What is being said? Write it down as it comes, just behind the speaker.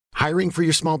Hiring for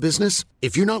your small business?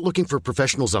 If you're not looking for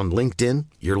professionals on LinkedIn,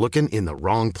 you're looking in the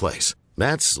wrong place.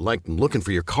 That's like looking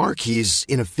for your car keys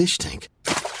in a fish tank.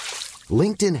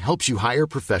 LinkedIn helps you hire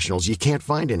professionals you can't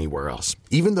find anywhere else,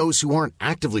 even those who aren't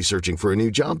actively searching for a new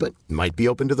job but might be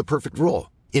open to the perfect role.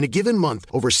 In a given month,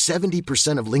 over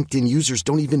 70% of LinkedIn users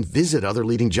don't even visit other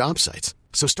leading job sites.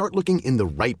 So start looking in the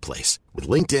right place. With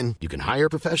LinkedIn, you can hire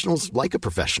professionals like a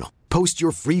professional. Post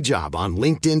your free job on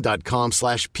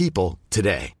linkedin.com/people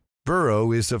today.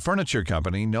 Burrow is a furniture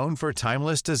company known for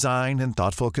timeless design and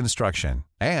thoughtful construction,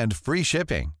 and free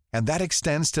shipping, and that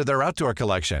extends to their outdoor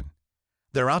collection.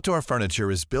 Their outdoor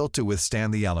furniture is built to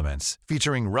withstand the elements,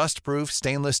 featuring rust-proof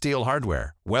stainless steel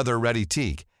hardware, weather-ready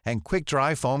teak, and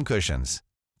quick-dry foam cushions.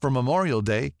 For Memorial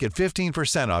Day, get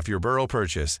 15% off your Burrow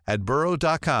purchase at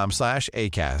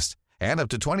burrow.com/ACAST and up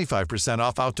to 25%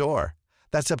 off outdoor.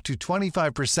 That's up to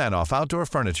 25% off outdoor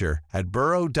furniture at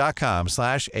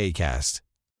burrow.com/ACAST.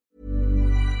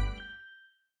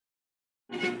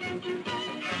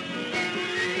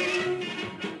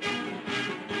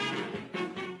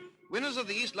 Winners of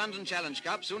the East London Challenge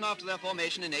Cup soon after their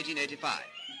formation in 1885.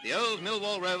 The old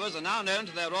Millwall Rovers are now known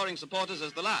to their roaring supporters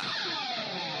as the Lions.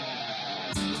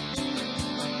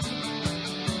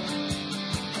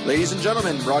 Ladies and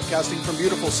gentlemen, broadcasting from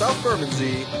beautiful South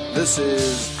Bermondsey, this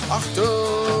is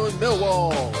Achtung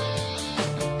Millwall.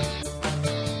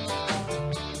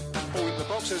 Oh, in the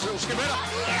boxes, it'll skip it up.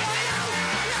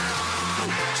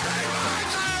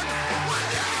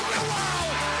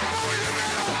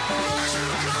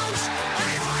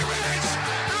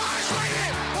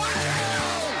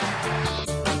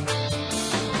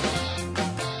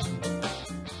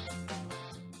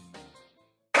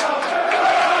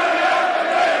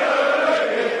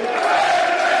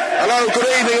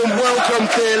 Good evening and welcome,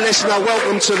 dear listener.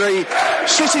 Welcome to the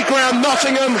City Ground,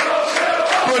 Nottingham.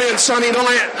 Brilliant sunny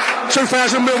night.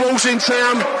 2,000 Millwalls in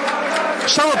town.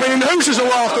 Some have been in Hooters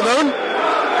all afternoon.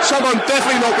 Someone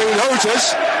definitely not been in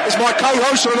Hooters. It's my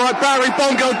co-host tonight, Barry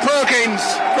Bongo Perkins.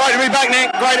 Great to be back,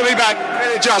 Nick. Great to be back.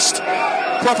 Really just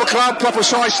proper club, proper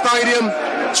size stadium.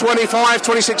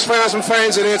 26,000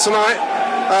 fans in here tonight.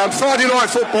 Friday night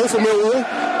football for Millwall,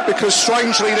 because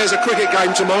strangely there's a cricket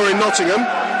game tomorrow in Nottingham,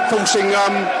 forcing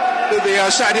the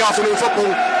Saturday afternoon football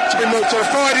to be moved to a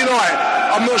Friday night.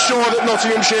 I'm not sure that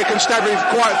Nottinghamshire Constabulary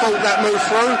quite thought that move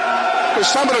through, because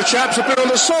some of the chaps have been on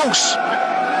the sauce.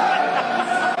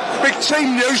 Big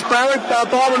team news, Barry.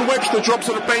 Byron Webster dropped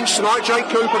to the bench tonight. Jake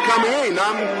Cooper coming in.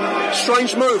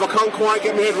 Strange move. I can't quite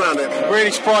get my head around it.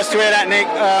 Really surprised to hear that, Nick.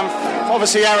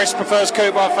 Obviously, Harris prefers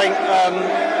Cooper, I think.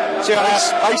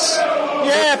 Ace?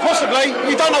 Yeah, possibly.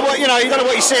 You don't know what you don't know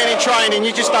what you're seeing in training.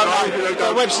 You just don't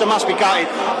know. Webster must be gutted.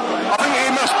 I think he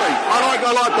must be. I like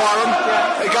Byron.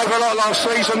 Yeah. He gave a lot last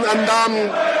season, and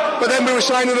but then we were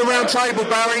saying in the round table,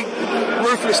 Barry,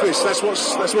 ruthlessness. That's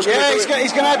what's going to do. Yeah,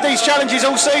 he's going to have these challenges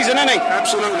all season, isn't he?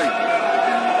 Absolutely.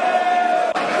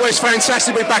 Well, it's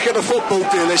fantastic to be back at the football,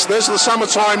 dear listeners. The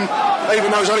summertime,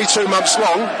 even though it's only 2 months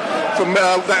long, from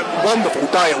that wonderful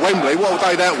day at Wembley, what a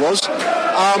day that was.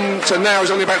 To now is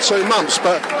only about 2 months,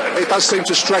 but it does seem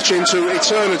to stretch into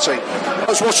eternity. I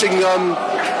was watching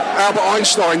Albert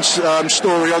Einstein's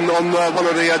story on one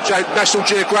of the National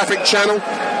Geographic channel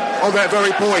on that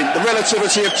very point, the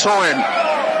relativity of time.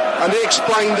 And he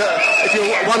explained that if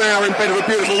you're 1 hour in bed with a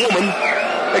beautiful woman,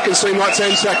 it can seem like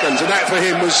 10 seconds, and that for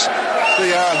him was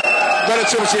the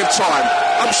relativity of time.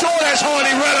 I'm sure that's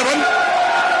highly relevant.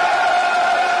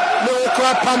 Little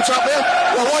crowd pumped up there.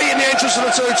 We're waiting the entrance of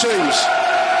the two teams.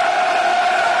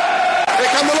 Here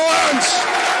come the Lions!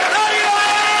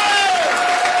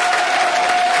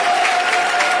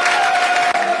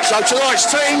 So tonight's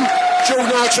team, Jordan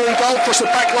Archer in goal, across the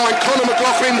back line, Conor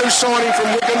McLaughlin, new signing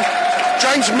from Wigan,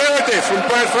 James Meredith from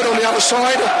Bradford on the other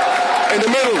side, in the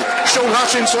middle, Sean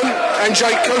Hutchinson and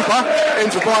Jake Cooper, in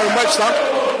for Byron Webster,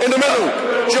 in the middle,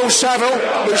 Jules Saville,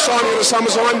 new signing at the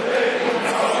summertime,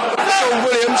 Sean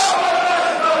Williams,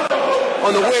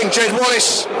 on the wing, Jed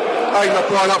Wallace, Aidan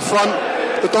O'Brien up front,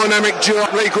 the dynamic duo,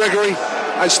 Lee Gregory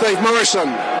and Steve Morrison.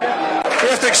 You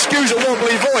have to excuse a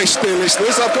wobbly voice, dear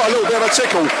listeners. I've got a little bit of a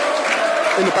tickle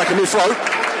in the back of my throat,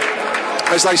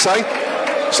 as they say.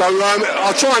 So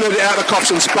I'll try and edit out the coughs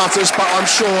and sputters, but I'm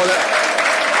sure that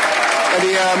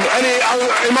any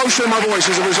emotion in my voice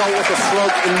is a result of the frog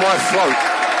in my throat.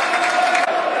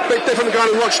 Bit different than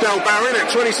going to Rochdale, Barry, at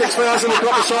 26,000, the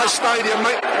proper size stadium,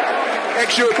 mate.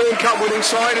 Ex-European Cup winning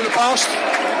side in the past.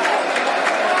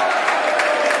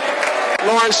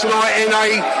 Lions tonight in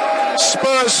a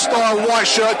Spurs-style white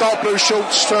shirt, dark blue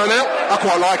shorts turnout. I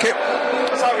quite like it.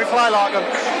 So we play like them.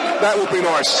 That would be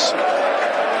nice.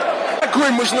 that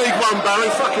grim was League One,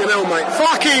 Barry. Fucking hell, mate.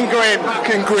 Fucking grim.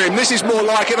 Fucking grim. This is more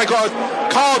like it. They've got a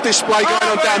card display going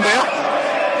on down there.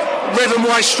 Red and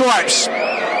white stripes.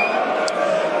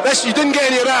 You didn't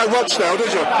get any of that at Rochdale,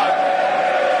 did you?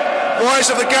 Rise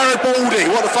of the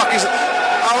Garibaldi. What the fuck is it?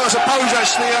 Oh, I suppose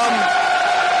that's the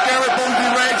Garibaldi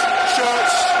red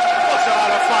shirts. What's that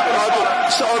other fucking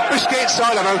sort of biscuits?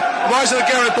 I don't know. Rise of the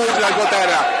Garibaldi, they've got that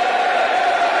out.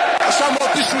 A somewhat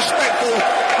disrespectful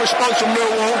response from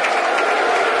Millwall.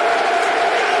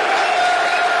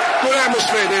 Good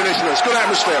atmosphere, dear listeners. Good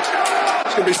atmosphere.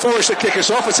 It's going to be Forest that kick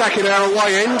us off, attacking our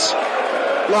away ends.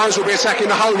 Lions will be attacking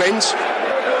the home ends.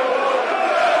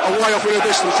 Away off in the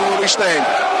distance from where we stand.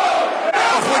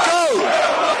 Off we go!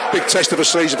 Big test of the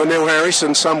season for Neil Harris,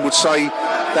 and some would say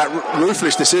that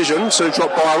ruthless decision to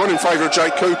drop Byron in favour of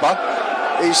Jake Cooper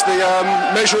is the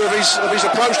measure of his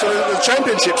approach to the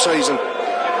championship season.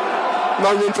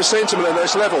 No room for sentiment at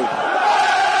this level.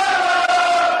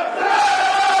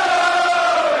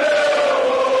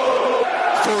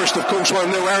 Forest, of course, one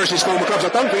of Neil Harris's former clubs. I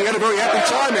don't think he had a very happy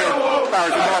time here,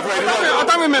 Barry, from what I've read. I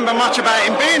don't remember much about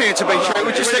him being here, to be true.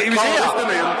 We just said he was here.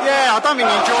 Yeah, I don't think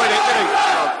he enjoyed it, did he?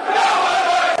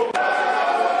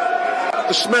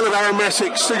 The smell of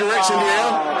aromatic cigarettes in the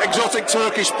air. Exotic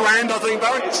Turkish brand, I think,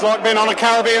 Barry. It's like being on a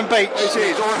Caribbean beach. It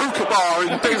is, or a hookah bar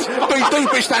in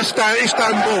deepest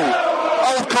Istanbul.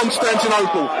 Old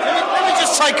Constantinople. Let me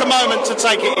just take a moment to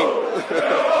take it in.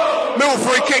 Mill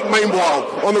free kick, meanwhile,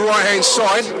 on the right-hand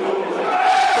side.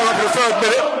 Gone up in the third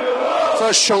minute.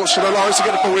 First chance for the Lions to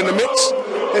get the ball in the mix.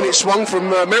 Then it swung from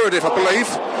Meredith, I believe,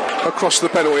 across the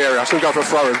penalty area. It's going to go for a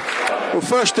throw-in. Well,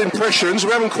 first impressions,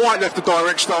 we haven't quite left the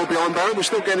direct style behind Barry. We're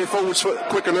still getting forwards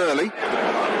quick and early.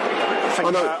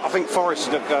 I think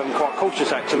Forest are quite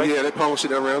cautious, actually. Yeah, they're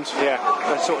passing it around. Yeah,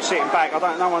 they're sort of sitting back.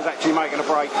 No one's actually making a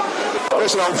break.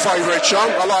 There's an old favourite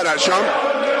chant. I like that chant.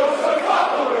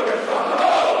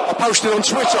 I posted on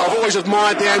Twitter, I've always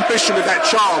admired the ambition of that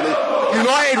chant.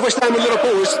 United, West Ham and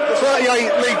Liverpool, there's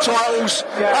 38 league titles,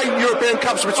 8 European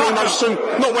Cups between those two.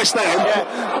 Not West Ham. Yeah,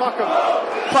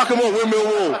 fuck them all, we're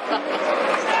Millwall.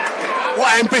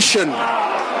 What ambition.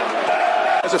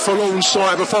 There's a forlorn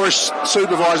sight of a Forest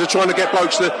supervisor trying to get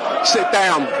blokes to sit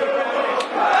down.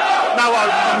 No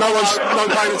one's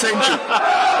paying attention.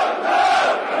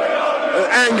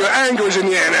 Anger is in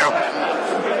the air now.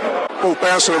 Ball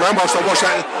bouncing around whilst I watch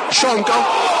that. Sean go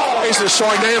into the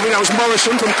side there. I think that was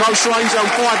Morrison from close range on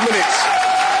 5 minutes.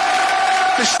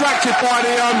 Distracted by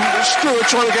the steward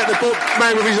trying to get the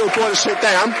man with his little boy to sit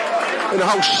down. And the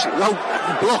whole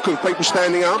block of people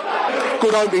standing up.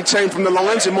 Good opening 10 from the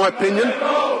Lions, in my opinion.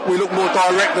 We look more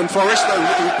direct than Forest.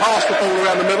 We pass the ball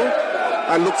around the middle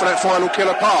and look for that final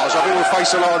killer pass. I think we'll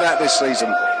face a lot of that this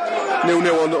season. 0-0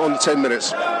 on the 10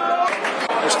 minutes.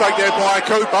 Mistake there by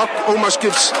Cooper. Almost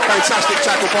gives fantastic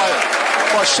tackle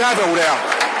by Saville there.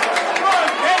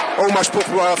 Almost put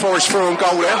Forest through on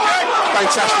goal there.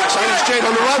 Fantastic save. He's Jed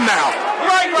on the run now.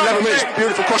 11 minutes.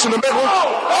 Beautiful cross in the middle.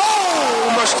 Oh!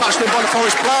 Almost touched in by the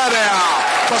Forest player there.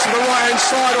 Cross on the right hand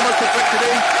side. Almost deflected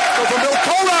in. Go for Mill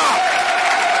corner.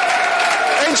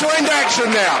 End-to-end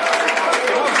action now.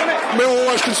 Mill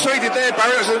almost conceded there,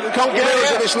 Barry. Can't get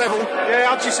errors at this level. Yeah,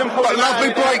 Hutchison put a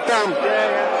lovely breakdown.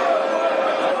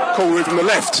 Call in from the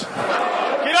left.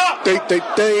 Get up! Deep.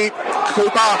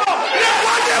 Cooper.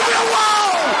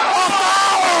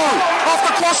 Off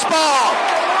the crossbar.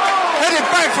 Headed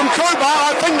back from Cooper.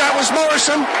 I think that was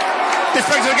Morrison.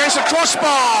 Deflected against the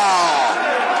crossbar.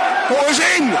 What was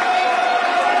in?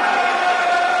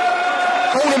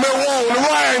 Corner Millwall on the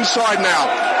right hand side now.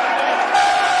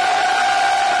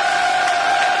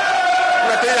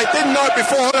 They didn't know it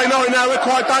before, they know it now. They're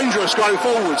quite dangerous going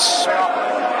forwards.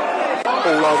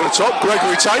 All over the top,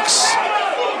 Gregory takes.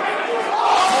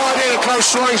 Right in at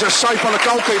close range, that's safe by the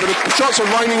goalkeeper. The shots are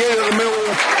raining in at the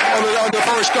Millwall, on the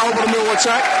Forest goal for the Millwall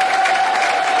attack.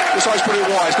 This side's put it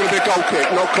wide, it's going to be a goal kick,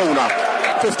 not corner.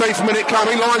 15th minute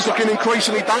coming, Lions looking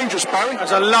increasingly dangerous, Barry.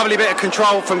 There's a lovely bit of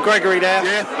control from Gregory there.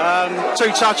 Yeah.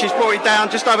 2 touches, brought it down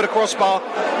just over the crossbar.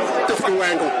 Difficult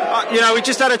angle. We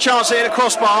just had a chance to hit the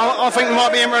crossbar. I think we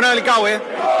might be in for an early goal here.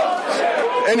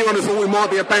 Anyone who thought we might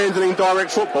be abandoning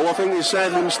direct football, I think is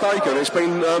sadly mistaken. It's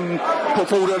been put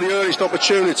forward at the earliest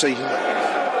opportunity,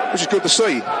 which is good to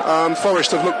see.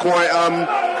 Forest have looked quite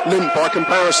limp by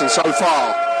comparison so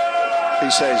far, he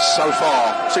says, so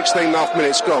far. 16.5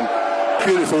 minutes gone.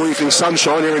 Beautiful evening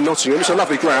sunshine here in Nottingham. It's a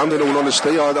lovely ground, in all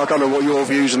honesty. I don't know what your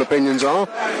views and opinions are.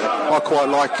 I quite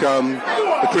like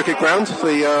the cricket ground,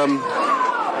 the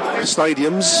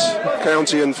stadiums,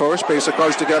 County and Forest being so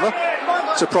close together.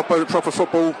 It's a proper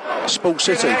football sports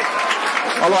city.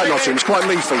 I like Nottingham. It's quite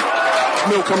leafy.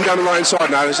 Mill coming down the right hand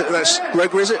side now. That's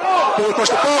Gregory, is it? Ball across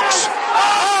the box.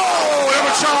 Oh,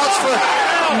 another chance for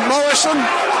Morrison.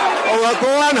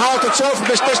 O'Brien, hard to tell from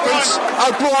this distance.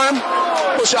 O'Brien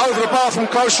puts it over the bar from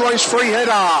close range, free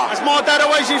header. As my dad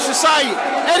always used to say,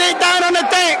 head it down on the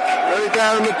deck. Head it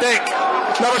down on the deck.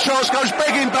 Another chance goes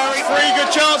begging, Barry. 3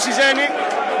 good chances there, Nick.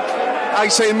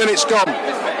 18 minutes gone.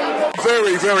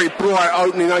 Very, very bright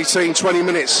opening 18, 20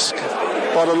 minutes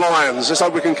by the Lions. Let's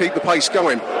hope we can keep the pace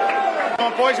going.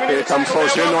 Come on, boys, here comes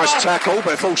Forrest here, nice tackle,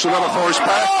 but falls another Forrest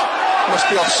back. Must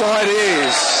be offside, it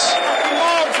is.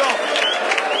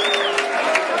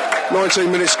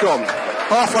 19 minutes gone.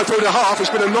 Halfway through the half, it's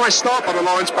been a nice start by the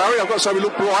Lions, Barry. I've got to say we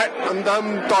look bright and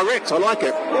direct. I like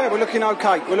it. Yeah, we're looking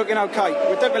okay. We're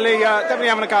definitely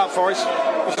having a go at Forest,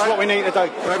 which is what we need to do.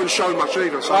 They haven't shown much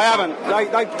either. So they haven't.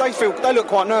 They look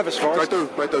quite nervous for us.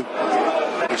 They do.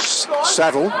 It's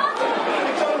Saville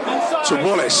to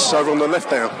Wallace over on the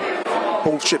left now.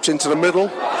 Ball chips into the middle.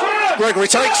 Gregory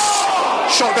takes.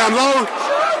 Shot down low.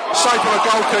 Save by the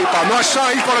goalkeeper. Nice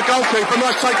save by the goalkeeper.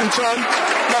 Nice taken turn.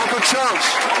 Not a good chance.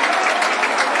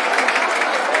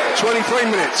 23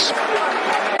 minutes.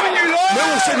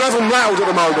 Millwall seem to have them rattled at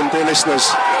the moment, dear listeners.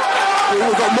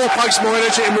 We've got more pace, more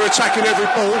energy, and we're attacking every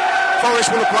ball. Forest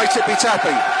want to play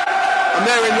tippy-tappy. And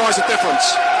therein lies the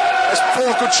difference. There's 4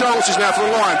 good chances now for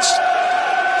the Lions.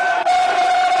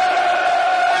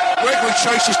 Gregory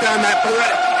chases down that ball.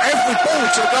 Every ball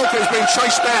to the goalkeeper is being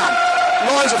chased down.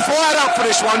 Lions are fired up for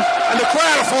this one, and the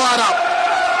crowd are fired up.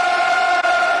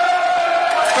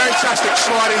 Fantastic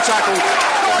sliding tackle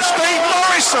by Steve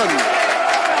Morrison.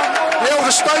 The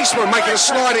elder statesman making a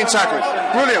sliding tackle.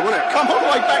 Brilliant, wasn't it? Come all the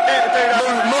way back there to do that.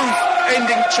 Move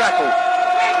ending tackle.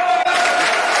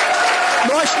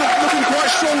 Nice looking, quite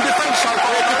strong defence so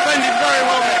far. Defending very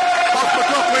well. Both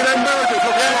McLaughlin and Meredith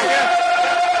look strong.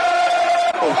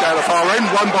 All down the far end,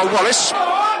 won by Wallace.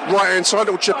 Right hand side,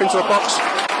 little chip into the box.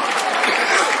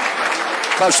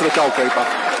 Close to the goalkeeper.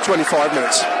 25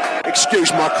 minutes.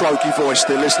 Excuse my croaky voice,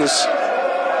 dear listeners.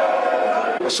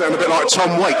 I sound a bit like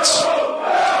Tom Waits.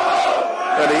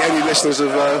 Any listeners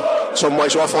of Tom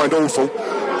Waits who I find awful.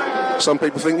 Some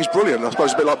people think he's brilliant. I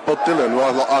suppose a bit like Bob Dylan, who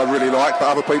I really like, but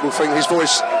other people think his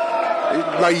voice is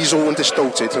nasal and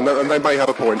distorted, and they may have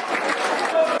a point.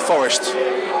 Forest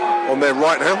on their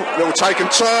right now. Little take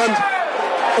and turn.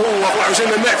 Oh, I thought it was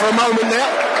in the net for a moment now.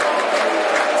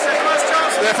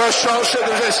 Their first chance, it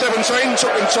was their 17,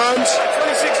 took them turns.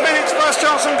 26 minutes, first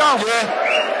chance and goal. Yeah,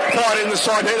 fired in the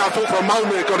side net. I thought for a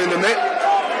moment it got in the net.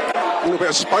 A little bit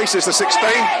of space, there's the 16.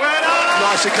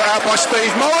 Nicely cut out by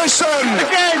Steve Morrison.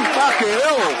 Again. Fucking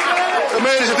hell. The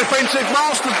man is a defensive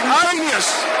master, genius.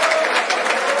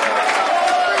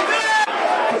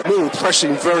 Mill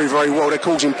pressing very, very well. They're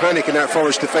causing panic in that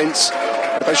Forest defence.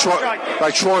 They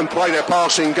try and play their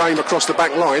passing game across the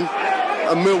back line,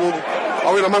 and Mill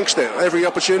are in amongst it every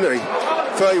opportunity.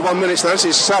 31 minutes now. This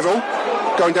is Saville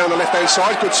going down the left hand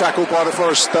side. Good tackle by the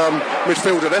Forest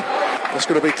midfielder there. That's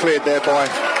going to be cleared there by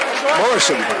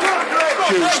Morrison.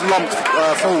 Huge lump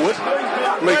forward.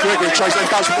 Lee Gregory chases and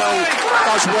does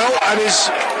well and is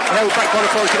held back by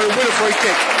the Forest. Going to win a free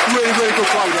kick. Really, really good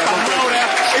play there.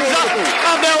 He was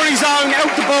up there on his own, held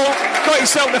the ball, got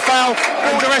himself the foul,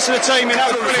 all the rest of the team in.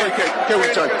 That was brilliant. Kill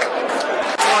return.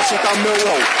 Nicely done,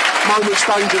 Millwall. Moment's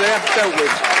danger there, dealt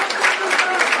with.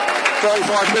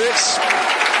 35 minutes.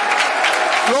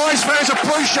 Lions fans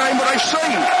appreciate what they've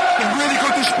seen. A really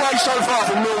good display so far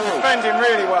from Millwall. Defending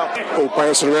really well. Ball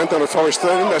bouncing around down the Forest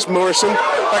 30. That's Morrison.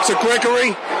 Back to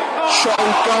Gregory. Shot on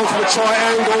goal from a tight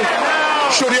angle.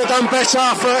 Should he have done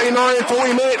better? 39,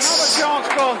 40 minutes.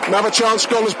 Another chance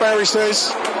gone, as Barry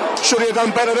says. Should he have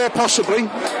done better there? Possibly.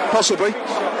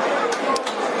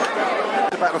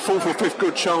 About the 4th or 5th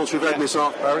good chance we've had in this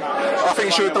half, Barry. I think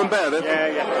he should have done better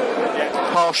there.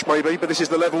 Yeah. Harsh maybe, but this is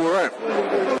the level we're at.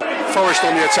 Forest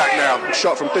on the attack now.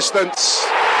 Shot from distance.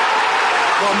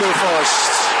 1-0 Forest.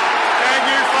 Can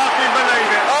you fucking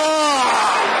believe it?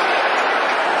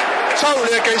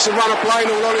 Totally against the run of play,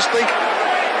 in all honesty.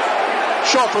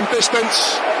 Shot from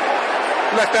distance.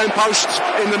 Left hand post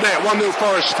in the net. 1-0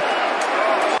 Forest.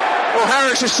 Well,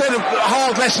 Harris has said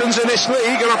hard lessons in this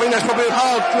league, and I think that's probably a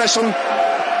hard lesson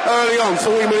early on,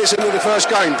 40 minutes into the first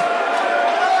game.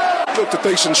 Looked a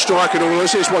decent strike and all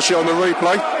this. Here's watch it on the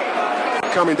replay.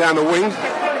 Coming down the wing.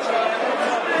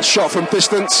 A shot from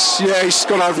distance. Yeah, he's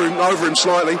gone over him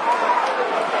slightly.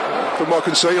 From what I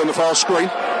can see on the far screen.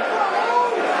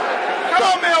 Come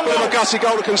on, Millwall! Bit of a gutsy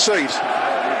goal to concede. It's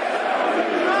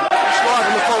live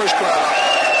in the Forest crowd.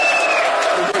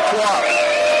 They're very quiet.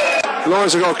 The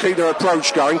Lions have got to keep their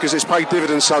approach going because it's paid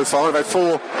dividends so far. They've had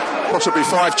 4, possibly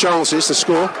 5 chances to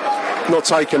score. Not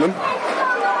taking them.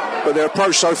 but their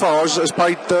approach so far has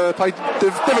paid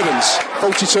dividends.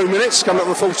 42 minutes, coming up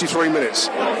with 43 minutes.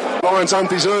 Lions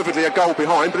undeservedly a goal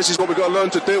behind, but this is what we've got to learn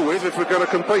to deal with if we're going to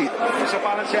compete. It's a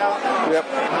balance out. Yep.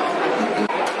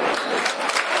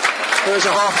 There's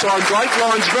a half-time break.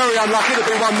 Lions very unlucky to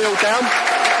be 1-0 down.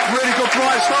 Really good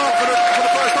bright start for the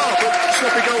first half, but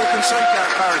sloppy goal with concede that,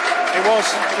 Barry. It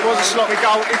was a sloppy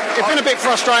goal. It's been a bit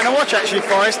frustrating to watch, actually,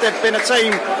 Forest. They've been a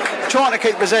team trying to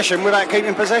keep possession without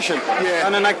keeping possession. Yeah.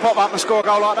 And then they pop up and score a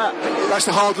goal like that. That's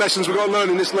the hard lessons we've got to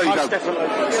learn in this league, Most though. definitely.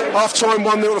 Half-time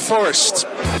 1-0 to Forest.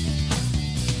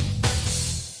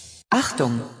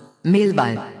 Achtung,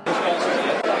 Mehlball.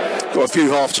 Got a few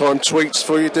half-time tweets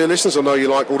for you, dear listeners. I know you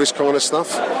like all this kind of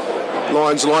stuff.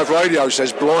 Lions Live Radio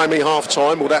says, blimey,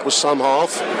 half-time. Well, that was some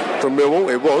half from Millwall.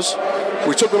 It was.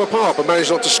 We took them apart but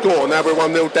managed not to score. Now we're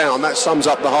 1-0 down. That sums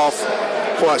up the half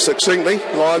quite succinctly.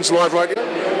 Lions Live Radio.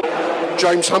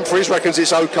 James Humphreys reckons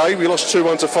it's okay. We lost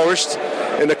 2-1 to Forest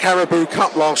in the Caribou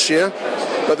Cup last year,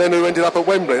 but then who ended up at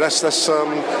Wembley. That's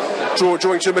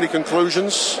drawing too many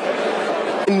conclusions.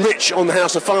 Rich on the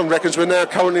House of Fun reckons we're now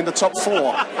currently in the top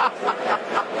 4.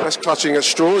 That's clutching at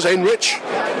straws. Enrich.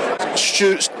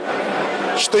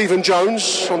 Stephen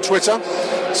Jones on Twitter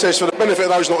says, for the benefit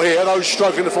of those not here, those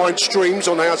struggling to find streams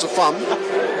on the House of Fun,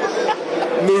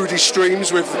 moody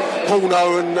streams with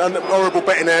porno and horrible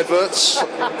betting adverts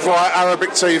via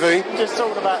Arabic TV. Just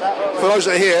talking about that. For those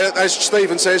that are here, as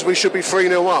Stephen says, we should be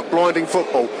 3-0 up, blinding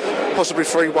football. Possibly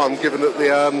 3-1, given that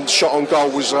the shot on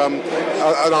goal was an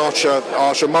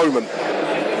Archer moment.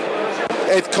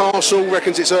 Ed Castle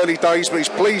reckons it's early days, but he's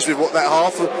pleased with what that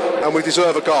half, and we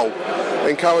deserve a goal.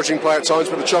 Encouraging play at times,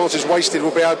 but the chances wasted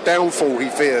will be our downfall, he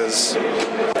fears.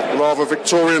 Rather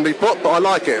Victorianly put, but I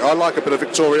like it. I like a bit of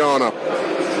Victoriana.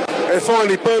 And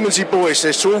finally, Bermondsey Boy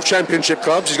says to all championship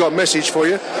clubs, he's got a message for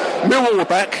you. Millwall are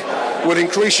back. Will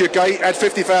increase your gate, add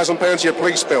 £50,000 to your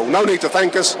police bill. No need to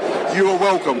thank us. You are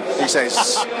welcome, he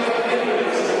says. A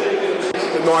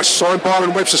nice sign.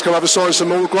 Byron Webster's come over and signed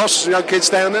some autographs. Young kids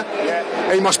down there.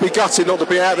 Yeah. He must be gutted not to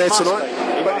be out there tonight.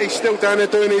 But he's still down there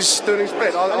doing his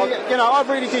bit. I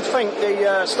really did think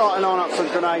the starting line-up for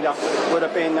Grenada would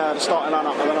have been the starting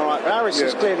line-up of the night. But Harris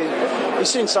is clearly, he's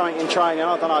seen something in training,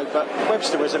 I don't know, but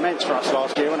Webster was immense for us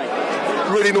last year, wasn't he?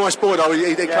 Really nice boy though.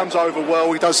 He comes over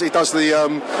well. He does the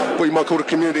what you might call the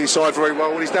community side very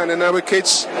well. When he's down there now with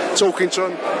kids, talking to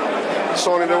them,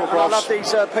 signing autographs. I love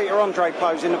these Peter Andre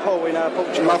pose in the pool in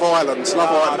Portugal. Love Island.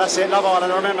 That's it, Love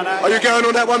Island, I remember that. Are you going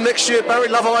on that one next year, Barry?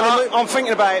 Love Island? I'm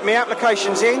thinking about it. My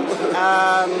application's in, but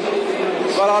I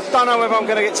don't know whether I'm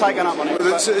going to get taken up on it.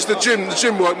 It's the gym. The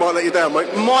gym work might let you down,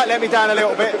 mate. Might let me down a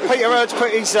little bit. Peter Hurd's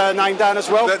put his name down as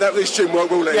well. This gym work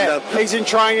will let you down. He's in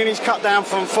training. He's cut down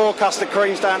from 4 custard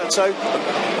creams down to 2.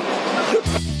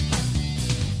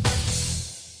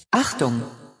 Achtung,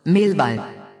 Mehlball.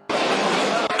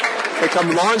 Here come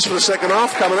the Lions for the second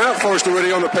half, coming out. Forest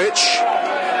already on the pitch.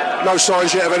 No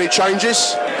signs yet of any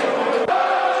changes.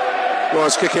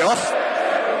 Lions kick it off.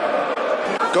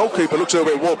 Goalkeeper looks a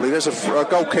little bit wobbly. There's a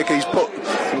goal kick he's put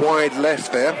wide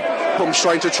left there. Put him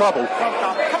straight into trouble.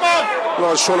 Come on!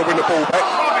 Lions trying to win the ball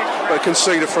back. They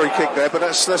concede a free kick there, but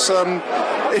that's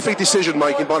iffy decision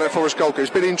making by that Forest goalkeeper.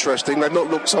 It's been interesting. They've not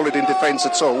looked solid in defence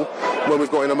at all when we've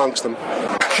got in amongst them.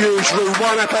 Huge rule,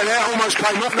 one up there, almost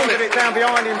came off, didn't it? It down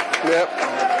behind him. Yep.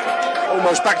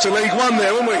 Almost back to League One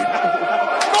there, weren't we?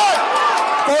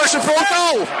 Forest in front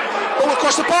goal. All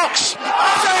across the box.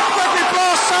 Gregory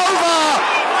blasts over.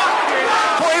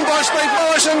 Put in by Steve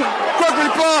Morrison. Gregory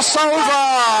blasts over.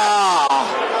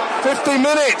 50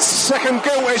 minutes. Second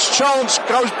goal. His chance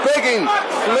goes begging.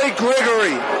 Lee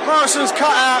Gregory. Morrison's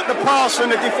cut out the pass from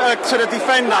to the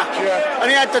defender, and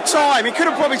he had the time. He could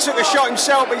have probably took a shot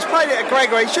himself, but he's played it at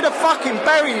Gregory. He should have fucking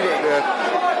buried it. Yeah.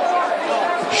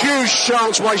 Huge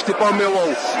chance wasted by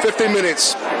Millwall. 50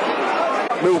 minutes.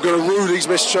 Millwall going to rue these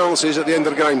missed chances at the end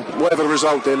of the game. Whatever the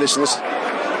result, dear listeners.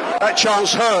 That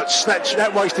chance hurts.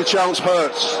 That wasted chance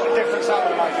hurts.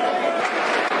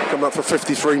 Coming up for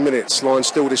 53 minutes. Lions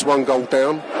still this one goal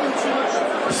down.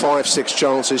 5-6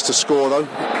 chances to score though.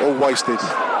 All wasted.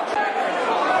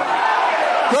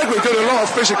 Gregory doing a lot of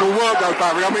physical work though,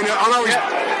 Barry. I mean, I know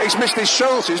he's missed his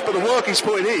chances, but the work he's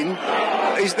putting in,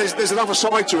 there's another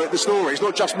side to it, the story. It's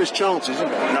not just missed chances, isn't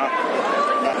it? No.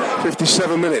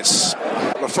 57 minutes.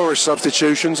 The Forest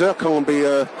substitutions there can't be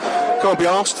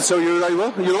asked to tell you who they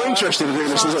were. You're not interested in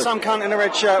this, is it? Some cunt in the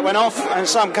red shirt went off, and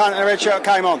some cunt in the red shirt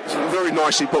came on. Very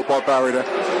nicely put by Barry there.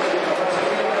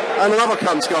 And another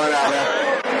cunt's going out there.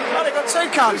 Oh, they've got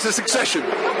 2 cunts. It's a succession. You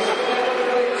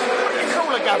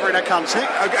call a gathering of cunts, eh?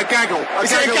 A gaggle.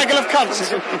 Is it a gaggle of cunts?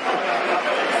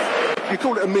 You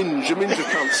call it a minge of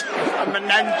cunts. A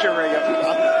menagerie of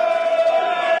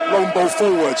Long ball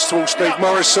forwards towards Steve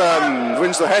Morrison.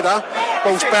 Wins the header.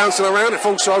 Ball's bouncing around. It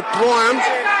falls to O'Brien.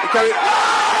 It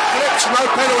flips. No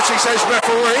penalty, says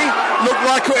referee. Looked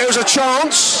like it was a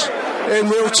chance in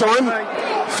real time.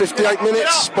 58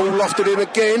 minutes. Ball lofted in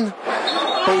again.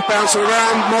 Ball bouncing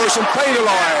around. Morrison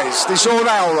penalised. It's all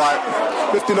right.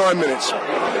 59 minutes.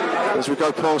 As we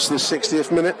go past the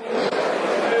 60th minute.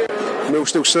 Mill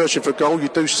still searching for goal. You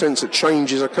do sense that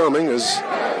changes are coming, as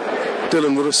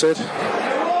Dylan would have said.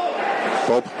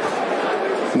 Bob,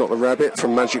 not the rabbit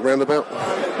from Magic Roundabout.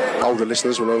 Older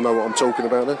listeners will know what I'm talking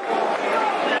about there.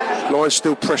 Lions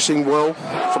still pressing well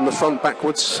from the front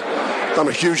backwards. Done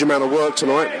a huge amount of work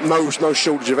tonight. No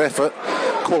shortage of effort.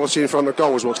 Quality in front of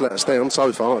goal is what's let us down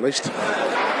so far, at least.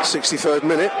 63rd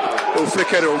minute. Little flick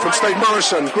header on from Steve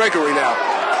Morrison. Gregory now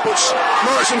puts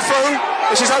Morrison through.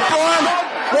 This is O'Brien.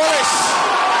 Wallace.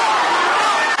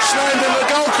 Slammed in the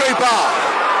goalkeeper.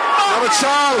 Another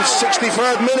chance.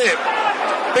 63rd minute.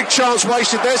 Big chance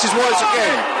wasted there. This is Wallace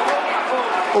again.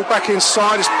 All back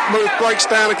inside. His move breaks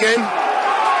down again.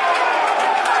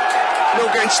 Mill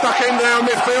getting stuck in now in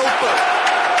midfield, but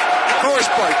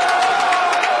Forest break.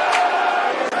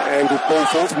 And good ball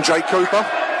forward from Jake Cooper.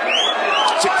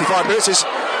 65 minutes. As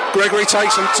Gregory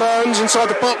takes and turns inside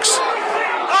the box.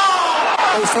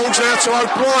 Ball falls now to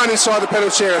O'Brien inside the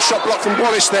penalty area. Shot blocked from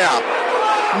Wallace there.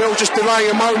 Mill just delaying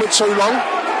a moment too long.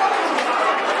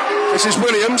 This is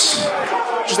Williams,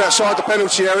 just outside the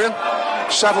penalty area.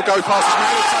 Saville goes past his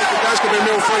man. It's going to be a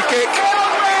Mill free kick.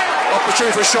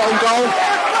 Opportunity for a shot on goal.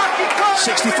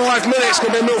 65 minutes,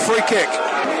 going to be a Mill free kick.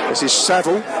 This is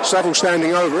Saville. Saville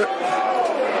standing over it.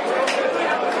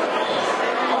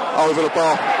 Over the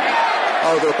bar.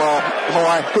 Over the bar.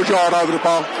 High. Good yard over the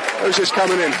bar. Who's this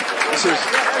coming in? This is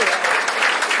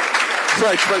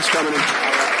Fred. Fred's coming in.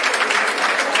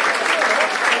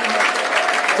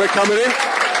 Fred coming in.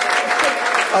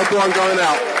 O'Brien going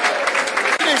out.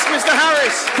 It's Mr.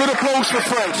 Harris. Good applause for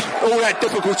Fred. All that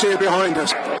difficulty behind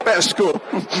us. Better score.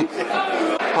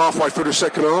 Halfway through the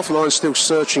second half, Lions still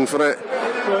searching for that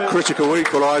critical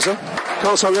equaliser.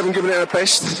 Can't say we haven't given it our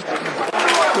best.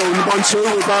 Going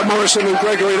 1-2 with Morrison and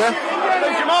Gregory there.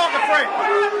 Who's your marker, Fred?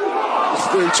 It's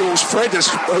going towards Fred,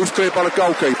 who's cleared by the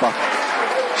goalkeeper.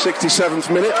 67th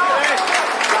minute.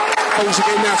 Falls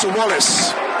again now to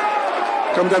Wallace.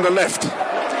 Come down the left.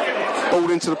 Ball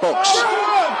into the box.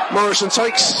 Morrison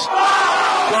takes.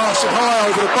 Blasts it high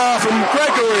over the bar from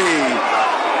Gregory.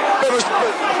 It was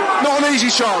not an easy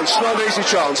chance. Not an easy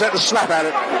chance. Had to slap at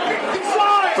it.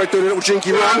 Fred doing a little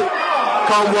jinky run.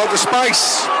 Can't work the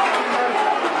space.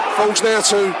 Falls now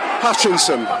to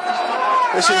Hutchinson.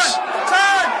 This is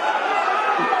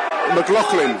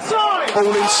McLaughlin.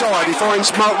 Ball inside. He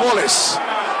finds Mark Wallace.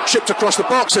 Chipped across the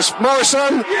box. It's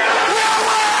Morrison.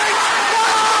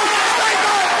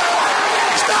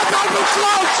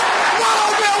 Close!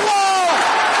 1-0 Millwall!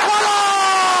 1-0!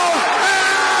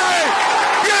 Hey!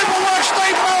 Beautiful work,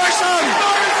 Steve Morrison!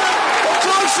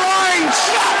 Close range!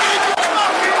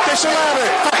 Disallowed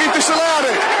it! Fucking disallowed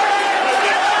it!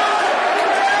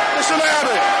 Disallowed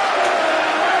it!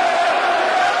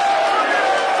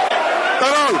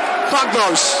 Don't know. Fuck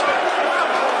knows.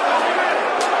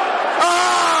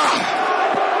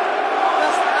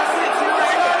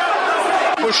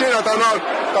 Bullshit, I don't know.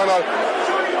 Don't know.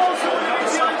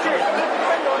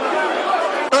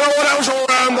 That was all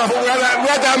around. I thought we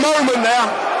had that moment there.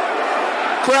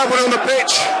 Crowd went on the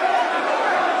pitch.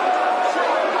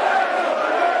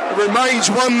 It remains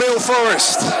 1-0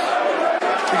 Forest.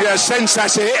 You get a sense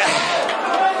that's it.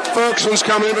 Ferguson's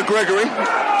coming in for Gregory.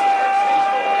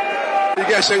 You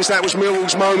get a sense that was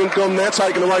Millwall's moment gone there,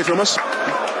 taken away from us.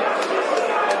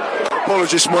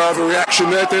 Apologies for my overreaction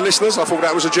there, dear listeners. I thought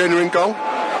that was a genuine goal,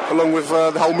 along with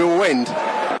the whole Millwall end.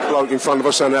 Bloke in front of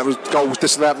us saying that was goal was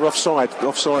disallowed for offside.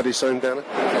 Offside he's saying down there.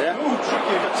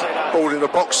 Yeah. Ball in the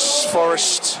box,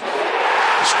 Forest.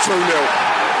 It's 2-0.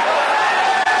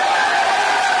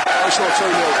 It's not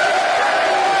 2-0.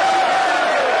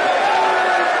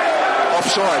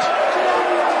 Offside.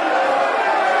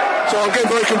 So I'm getting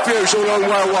very confused all the long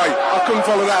way away. I couldn't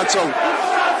follow that at all.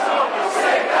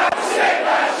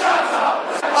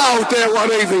 Oh dear,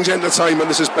 what an evening's entertainment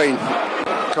this has been.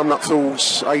 Coming up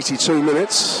towards 82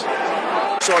 minutes.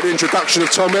 So the introduction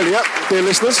of Tom Elliott, dear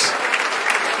listeners.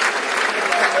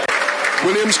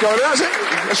 Williams going out, is it?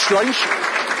 That's strange.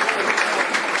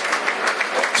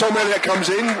 Tom Elliott comes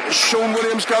in, Sean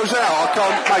Williams goes out. I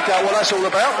can't make out what that's all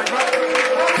about.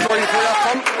 3-3 up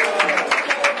front.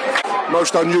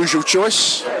 Most unusual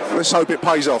choice. Let's hope it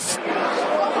pays off.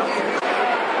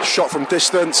 Shot from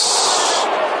distance.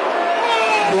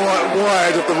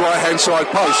 wide of the right-hand side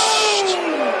post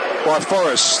by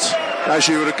Forrest, as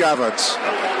you would have gathered.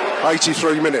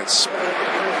 83 minutes.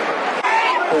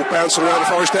 Ball bouncing around the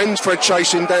Forest end, Fred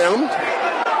chasing down.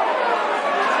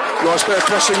 Nice bit of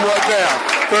crossing work there.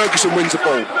 Ferguson wins the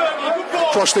ball.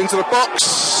 Crossed into the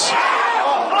box.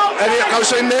 Elliott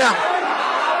goes in there.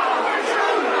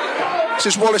 This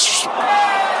is Wallace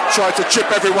tried to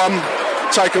chip everyone,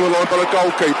 taken the line by the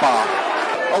goalkeeper.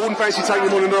 I wouldn't fancy taking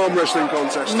him on an arm wrestling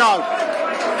contest. No,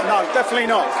 definitely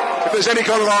not. If there's any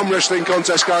kind of arm wrestling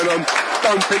contest going on,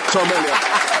 don't pick Tom Elliott.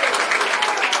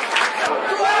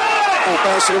 Ball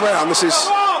bouncing around. This is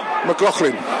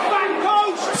McLaughlin.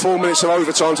 4 minutes of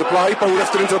overtime to play. Ball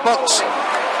left it into the box.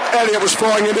 Elliott was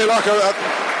flying in there like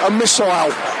a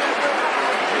missile.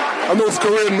 A North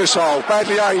Korean missile.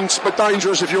 Badly aimed, but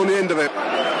dangerous if you're on the end of it.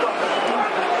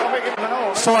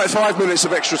 5 minutes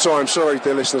of extra time. Sorry,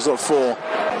 dear listeners, not 4.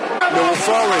 Millwall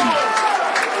throwing.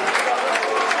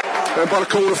 Then by the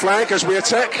corner flag as we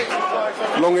attack.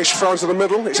 Longish throw to the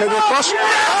middle. It's headed across. Oh!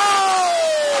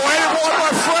 Headed wide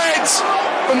by Fred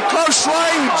from close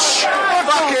range.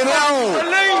 Fucking hell.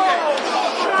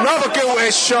 Another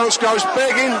guilty chance goes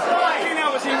begging.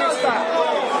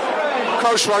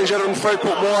 Close range header and Fred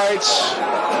put wide.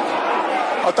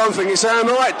 I don't think it's our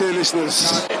night, dear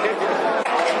listeners.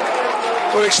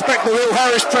 We'll expect the Will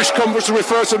Harris press conference to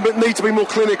refer to need to be more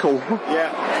clinical.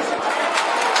 Yeah.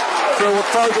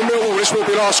 Throw the Millwall, this will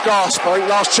be last gasp, I think,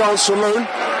 last chance for Loon.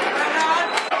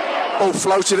 Ball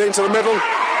floated into the middle.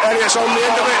 Elliott's on the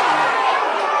end of it.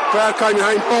 Crowd came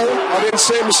behind ball. I didn't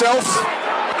see it myself.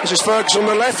 This is Ferguson on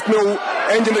the left. Mill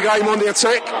ending the game on the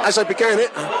attack as they began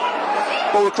it.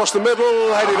 Ball across the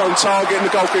middle, headed on target, and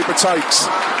the goalkeeper takes.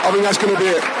 I think that's going to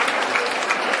be it.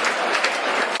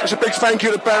 There's a big thank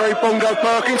you to Barry Bongo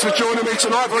Perkins for joining me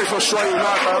tonight. Very frustrating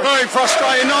night, Barry. Very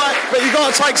frustrating night, but you've got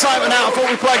to take something out. I thought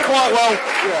we played quite well,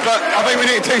 but I think we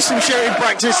need to do some shooting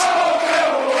practice.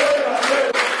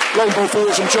 Long ball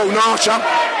forward from Joe Narcher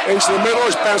into the middle.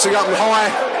 It's bouncing up and high,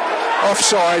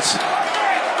 offside.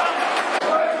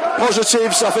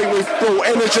 Positives, I think we've brought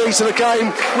energy to the game.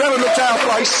 We haven't looked out of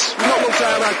place. We've not looked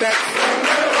out of our depth.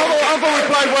 I thought we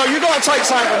played well. You've got to take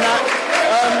something from that.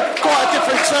 Quite a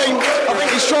different team. I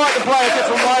think he's tried to play a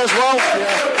different way as well.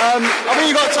 Yeah. I think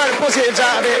you've got to take the positives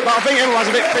out of it, but I think everyone's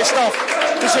a bit pissed off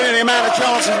considering the amount of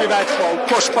chances we've had. Well,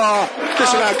 crossbar,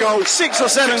 missing our goal. 6 or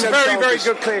 7 very, very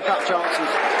good clear-cut chances.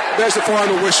 There's the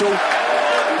final whistle.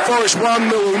 Forest 1,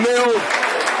 Millwall 0.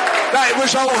 That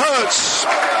result hurts.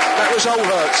 That result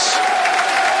hurts.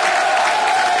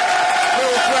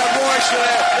 Millwall crowd rise to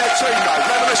their team, though.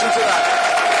 Never listen to that.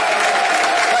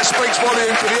 That speaks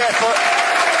volume for the effort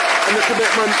and the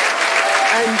commitment.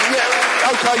 And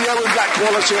yeah, okay, we've lacked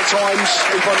quality at times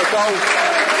in front of goal,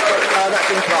 but that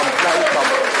can come. That will come.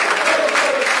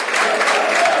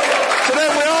 So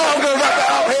there we are. I'm going to wrap it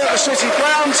up here at the City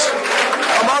Grounds.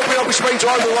 I'm hoping I'll be speaking to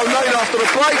Omar Romain after the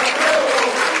break.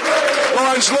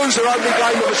 Lions lose their opening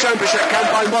game of the Championship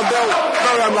campaign 1-0.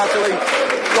 Very unluckily.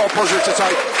 A lot of positive to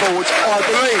take forward, I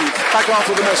believe. Back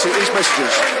after these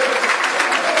messages.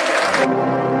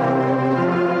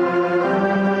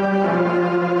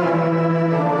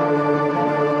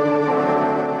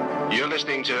 You're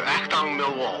listening to Achtung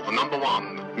Millwall, the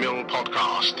 #1 Mill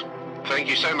podcast. Thank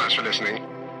you so much for listening.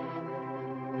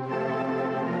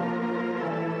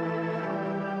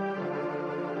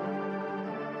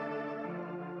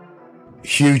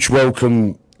 Huge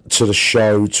welcome to the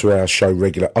show, to our show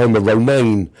regular, Omar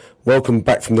Romain. Welcome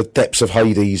back from the depths of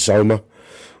Hades, Omar.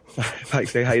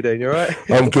 Thanks, Nick. How you doing? You alright?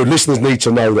 I'm good. Listeners need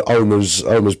to know that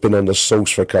Omar's been on the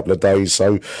sauce for a couple of days,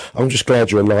 so I'm just glad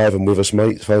you're alive and with us,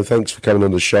 mate. So thanks for coming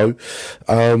on the show.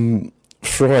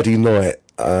 Friday night,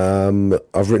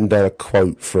 I've written down a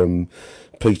quote from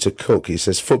Peter Cook. He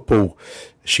says, "Football,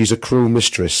 she's a cruel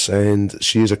mistress," and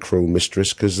she is a cruel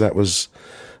mistress because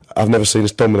I've never seen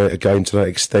us dominate a game to that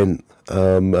extent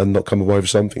and not come away with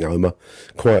something, Omar.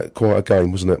 Quite a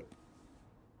game, wasn't it?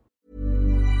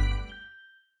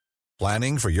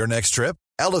 Planning for your next trip?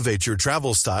 Elevate your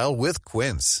travel style with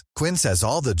Quince. Quince has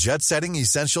all the jet-setting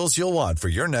essentials you'll want for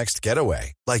your next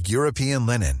getaway, like European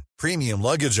linen, premium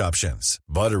luggage options,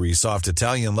 buttery soft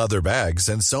Italian leather bags,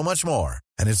 and so much more.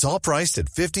 And it's all priced at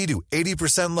 50 to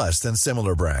 80% less than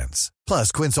similar brands.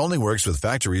 Plus, Quince only works with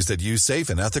factories that use safe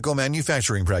and ethical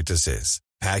manufacturing practices.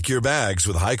 Pack your bags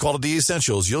with high-quality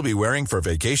essentials you'll be wearing for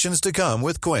vacations to come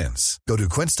with Quince. Go to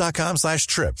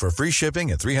quince.com/trip for free shipping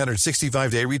and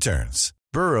 365-day returns.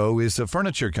 Burrow is a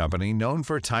furniture company known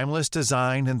for timeless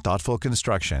design and thoughtful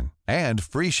construction, and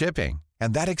free shipping,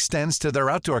 and that extends to their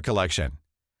outdoor collection.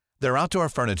 Their outdoor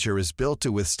furniture is built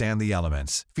to withstand the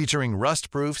elements, featuring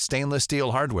rust-proof stainless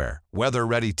steel hardware,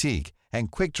 weather-ready teak, and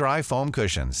quick-dry foam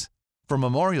cushions. For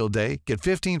Memorial Day, get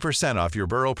 15% off your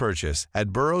Burrow purchase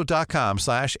at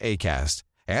burrow.com/ACAST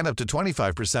and up to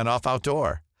 25% off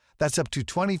outdoor. That's up to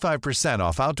 25%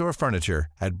 off outdoor furniture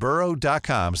at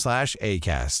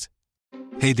burrow.com/ACAST.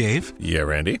 Hey, Dave. Yeah,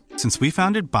 Randy. Since we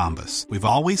founded Bombas, we've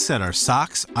always said our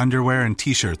socks, underwear, and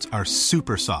T-shirts are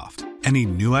super soft. Any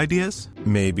new ideas?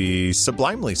 Maybe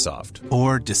sublimely soft.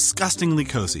 Or disgustingly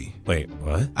cozy. Wait,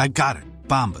 what? I got it.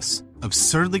 Bombas.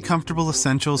 Absurdly comfortable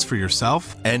essentials for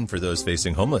yourself and for those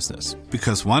facing homelessness.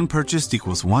 Because one purchased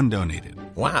equals one donated.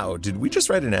 Wow, did we just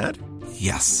write an ad?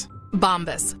 Yes.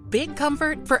 Bombas. Big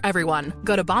comfort for everyone.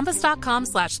 Go to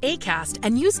bombas.com/ACAST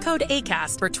and use code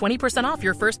ACAST for 20% off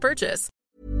your first purchase.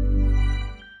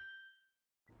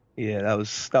 Yeah, that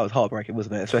was heartbreaking,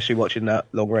 wasn't it? Especially watching that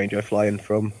long ranger flying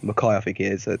from Mackay, I think it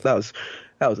is. That was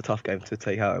a tough game to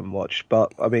take out and watch.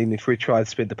 But I mean, if we try and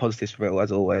spin the positives from it,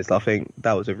 as always, I think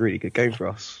that was a really good game for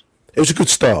us. It was a good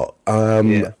start. I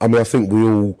mean, I think we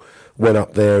all went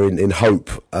up there in hope,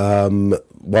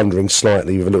 wondering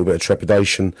slightly with a little bit of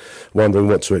trepidation, wondering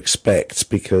what to expect,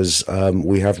 because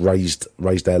we have raised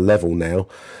our level now.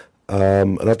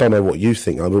 And I don't know what you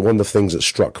think. I mean, one of the things that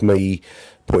struck me,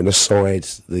 putting aside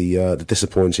the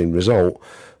disappointing result,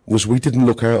 was we didn't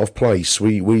look out of place.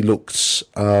 We looked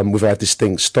with our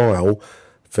distinct style,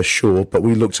 for sure, but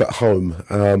we looked at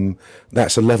home.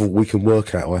 That's a level we can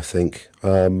work at, I think.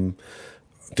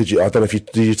 Did you? I don't know if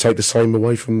did you take the same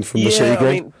away from the City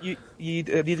game? I mean, you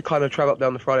kind of travel up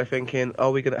down the Friday thinking,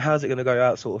 how's it going to go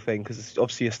out, sort of thing, because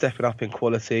obviously you're stepping up in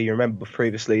quality. You remember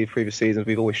previous seasons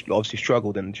we've always obviously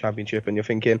struggled in the Championship, and you're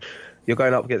thinking you're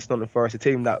going up against Nottingham Forest, a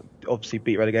team that obviously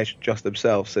beat relegation just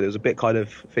themselves. So there was a bit kind of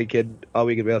thinking, are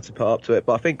we going to be able to put up to it?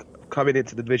 But I think coming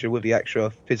into the division with the extra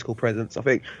physical presence, I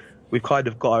think we've kind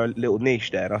of got our little niche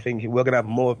there, and I think we're going to have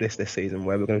more of this season,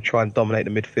 where we're going to try and dominate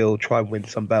the midfield, try and win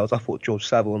some battles. I thought George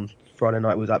Saville on Friday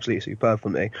night was absolutely superb for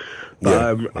me.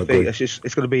 But I think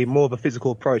it's going to be more of a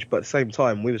physical approach, but at the same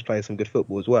time, we was playing some good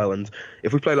football as well. And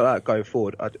if we play like that going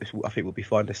forward, I think we'll be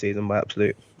fine this season by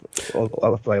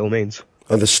all means.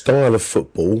 And the style of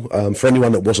football, for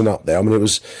anyone that wasn't up there, I mean,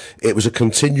 it was a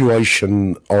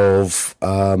continuation of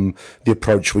the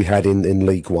approach we had in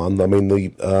League One. I mean,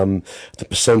 the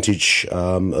percentage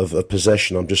of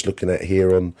possession I'm just looking at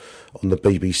here on the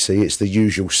BBC, it's the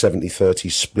usual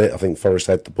 70-30 split. I think Forest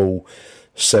had the ball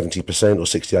 70% or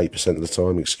 68% of the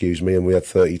time, excuse me, and we had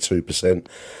 32%.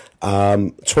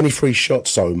 23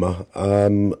 shots, Omar,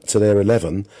 to their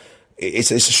 11.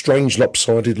 It's a strange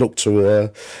lopsided look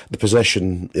to the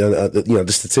possession, the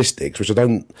statistics, which I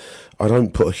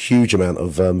don't put a huge amount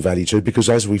of value to, because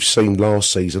as we've seen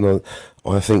last season,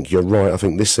 I think you're right. I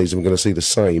think this season we're going to see the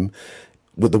same.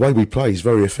 But the way we play is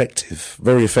very effective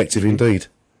indeed.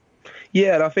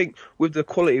 Yeah, and I think with the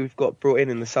quality we've got brought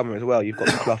in the summer as well, you've got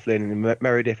McLaughlin and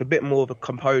Meredith, a bit more of a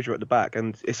composure at the back,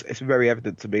 and it's very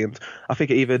evident to me. And I think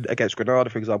even against Granada,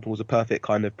 for example, was a perfect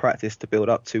kind of practice to build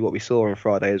up to what we saw on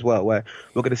Friday as well, where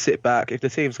we're going to sit back. If the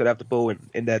team's going to have the ball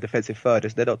in their defensive third,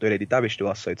 they're not doing any damage to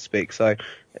us, so to speak. So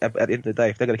at the end of the day,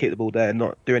 if they're going to keep the ball there and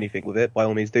not do anything with it, by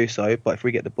all means do so. But if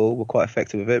we get the ball, we're quite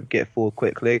effective with it, get it forward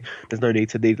quickly. There's no need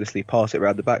to needlessly pass it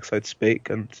around the back, so to speak,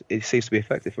 and it seems to be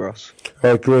effective for us. I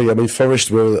agree. I mean,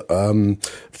 Forest were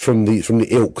from the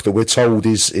ilk that we're told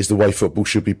is the way football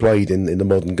should be played in the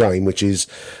modern game, which is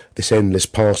this endless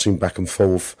passing back and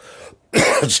forth,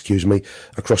 excuse me,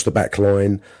 across the back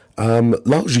line.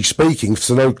 Largely speaking,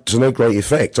 to no great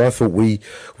effect. I thought we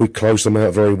closed them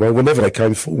out very well whenever they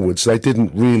came forwards. They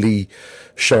didn't really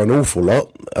show an awful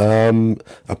lot,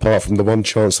 apart from the one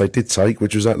chance they did take,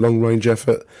 which was that long range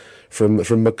effort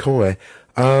from Mackay.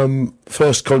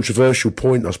 First controversial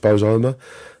point, I suppose, Omar.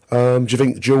 Do you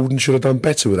think Jordan should have done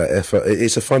better with that effort?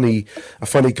 It's a funny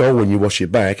goal when you watch it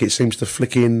back. It seems to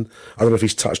flick in. I don't know if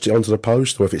he's touched it onto the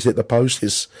post or if it's hit the post.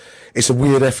 It's a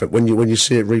weird effort when you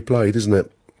see it replayed, isn't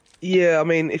it? Yeah, I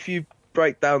mean, if you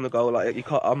break down the goal, like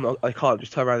I can't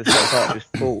just turn around and say I can't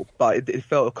just fall. But it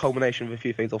felt a culmination of a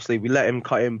few things. Obviously, we let him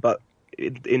cut in, but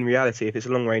in reality, if it's a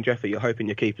long range effort, you're hoping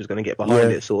your keeper's going to get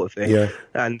behind it, sort of thing. Yeah.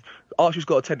 And Archer's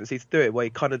got a tendency to do it where he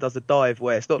kind of does a dive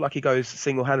where it's not like he goes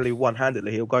single-handedly,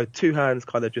 one-handedly. He'll go two hands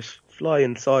kind of just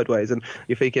flying sideways, and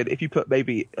you're thinking if you put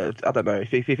maybe I don't know,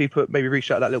 if he put maybe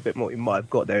reached out that little bit more, he might have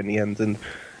got there in the end. And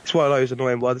it's one of those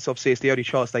annoying ones. Obviously, it's the only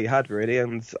chance that you had, really.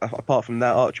 And apart from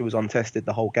that, Archer was untested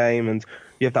the whole game. And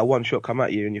you have that one shot come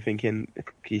at you, and you're thinking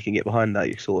you can get behind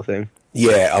that, sort of thing.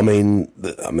 Yeah, I mean,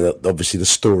 obviously the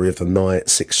story of the night: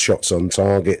 6 shots on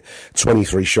target,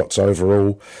 23 shots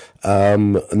overall.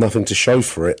 Nothing to show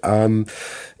for it.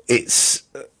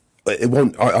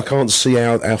 I can't see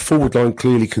how our forward line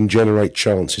clearly can generate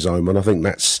chances, Oman. I think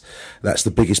that's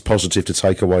the biggest positive to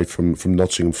take away from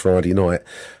Nottingham Friday night.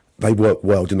 They work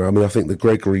well, you know. I mean, I think the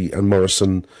Gregory and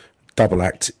Morrison double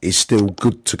act is still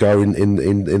good to go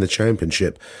in the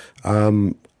Championship.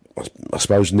 I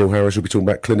suppose Neil Harris will be talking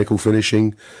about clinical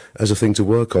finishing as a thing to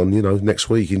work on, you know, next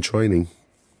week in training.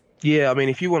 Yeah, I mean,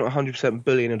 if you want 100%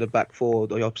 bullying of the back four,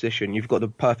 the opposition, you've got the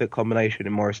perfect combination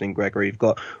in Morrison and Gregory. You've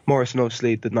got Morrison,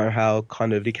 obviously, the know-how,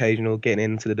 kind of the occasional getting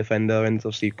into the defender and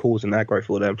obviously causing aggro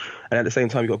for them. And at the same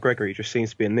time, you've got Gregory, who just seems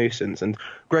to be a nuisance. And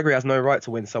Gregory has no right to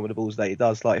win some of the balls that he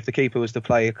does. Like, if the keeper was to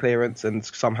play a clearance and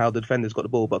somehow the defender's got the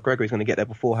ball, but Gregory's going to get there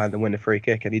beforehand and win a free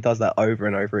kick. And he does that over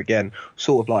and over again,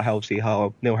 sort of like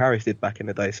how Neil Harris did back in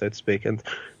the day, so to speak. And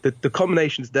the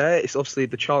combination's there. It's obviously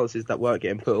the chances that weren't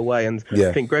getting put away. And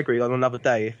I think Gregory, on another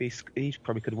day, if he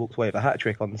probably could have walked away with a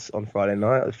hat-trick on Friday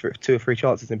night, 2 or 3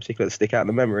 chances in particular that stick out in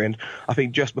the memory. And I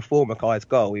think just before Mackay's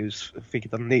goal, I think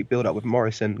he'd done a neat build-up with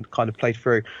Morrison, kind of played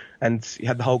through, and he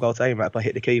had the whole goal to aim at, but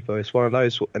hit the keeper. It's one of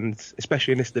those, and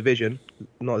especially in this division,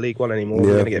 not League One anymore,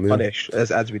 we're going to get punished,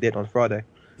 as we did on Friday.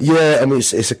 Yeah, I mean,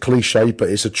 it's a cliche, but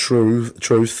it's a truth.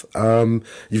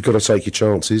 You've got to take your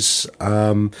chances.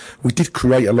 We did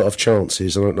create a lot of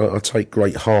chances, and I take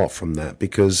great heart from that,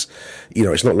 because, you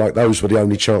know, it's not like those were the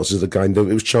only chances of the game.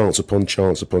 It was chance upon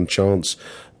chance upon chance.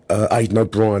 Aidan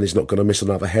O'Brien is not going to miss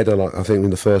another header. Like, I think in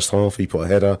the first half he put a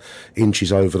header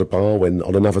inches over the bar, when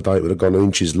on another day it would have gone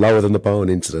inches lower than the bar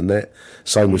and into the net.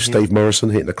 Same with Steve Morrison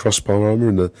hitting the crossbar homer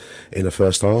in the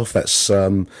first half. That's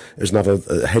there's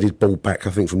another headed ball back,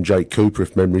 I think, from Jake Cooper,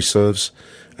 if memory serves,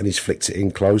 and he's flicked it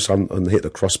in close and hit the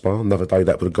crossbar. Another day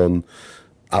that would have gone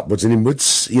upwards and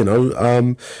inwards, you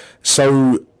know.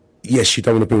 So yes, you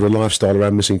don't want to build a lifestyle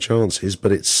around missing chances,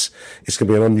 but it's going to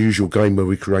be an unusual game where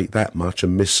we create that much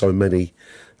and miss so many.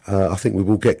 I think we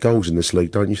will get goals in this league,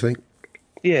 don't you think?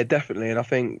 Yeah, definitely, and I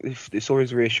think it's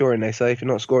always reassuring. They say if you're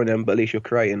not scoring them, but at least you're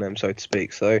creating them, so to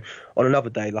speak. So on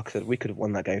another day, like I said, we could have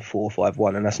won that game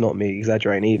 4-5-1, and that's not me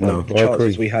exaggerating either. No, the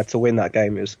chances we had to win that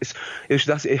game,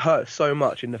 it hurt so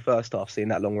much in the first half seeing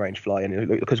that long range fly in,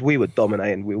 because we were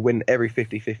dominating. We win every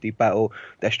 50-50 battle.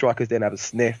 Their strikers didn't have a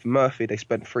sniff. Murphy, they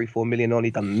spent 3-4 million on. He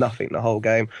done nothing the whole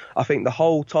game. I think the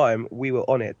whole time we were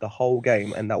on it the whole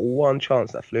game, and that one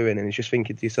chance that flew in, and it's just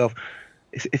thinking to yourself,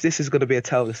 if this is going to be a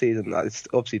tale of the season, it's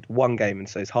obviously one game, and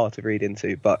so it's hard to read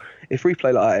into. But if we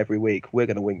play like that every week, we're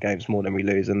going to win games more than we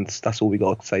lose, and that's all we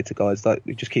got to say to guys. Like,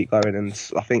 we just keep going, and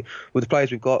I think with the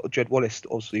players we've got, Jed Wallace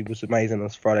obviously was amazing on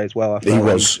Friday as well.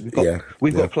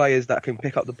 We've got players that can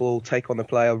pick up the ball, take on the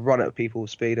player, run at people with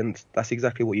speed, and that's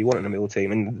exactly what you want in a Millwall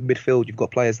team. In midfield, you've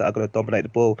got players that are going to dominate the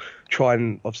ball, try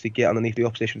and obviously get underneath the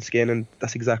opposition's skin, and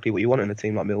that's exactly what you want in a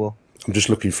team like Millwall. I'm just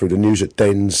looking through the News at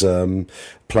Den's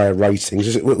player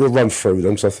ratings. We'll run through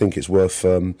them, so I think it's worth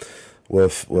reviewing.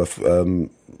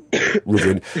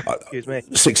 Excuse me.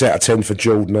 6 out of 10 for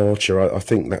Jordan Archer. I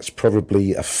think that's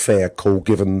probably a fair call,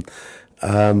 given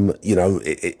you know,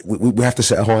 we have to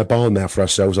set a high bar now for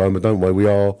ourselves, Omer, don't we? We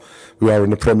are in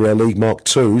the Premier League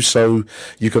Mark II, so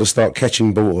you've got to start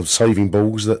catching balls or saving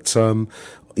balls that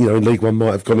you know, in League One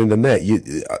might have gone in the net.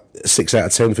 6 out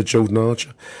of 10 for Jordan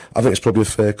Archer. I think it's probably a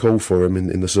fair call for him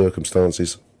in the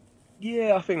circumstances.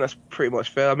 Yeah, I think that's pretty much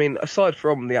fair. I mean, aside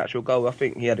from the actual goal, I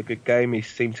think he had a good game. He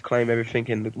seemed to claim everything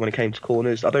when it came to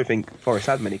corners. I don't think Forest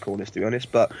had many corners, to be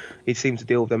honest, but he seemed to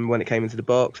deal with them when it came into the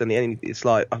box. And it's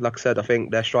like I said, I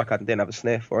think their striker didn't have a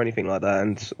sniff or anything like that.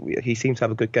 And he seemed to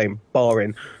have a good game,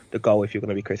 barring the goal, if you're going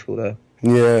to be critical there.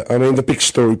 Yeah, I mean, the big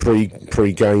story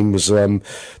pre-game was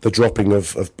the dropping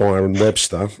of Byron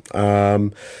Webster.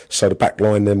 So the back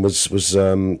line then was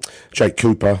Jake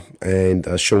Cooper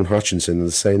and Sean Hutchinson in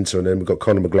the centre, and then we've got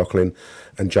Conor McLaughlin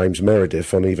and James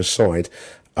Meredith on either side.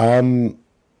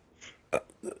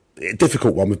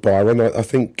 Difficult one with Byron. I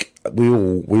think we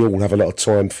all have a lot of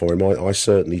time for him. I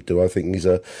certainly do. I think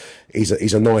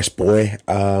he's a nice boy.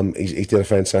 He did a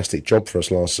fantastic job for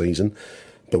us last season.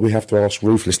 But we have to ask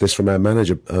ruthlessness from our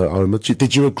manager, Omer.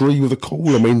 Did you agree with the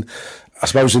call? I mean, I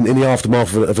suppose in the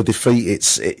aftermath of a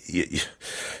defeat,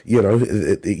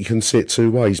 you can see it two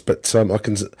ways. But I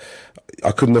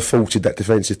couldn't have faulted that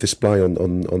defensive display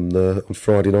on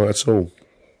Friday night at all.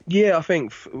 Yeah, I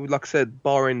think, like I said,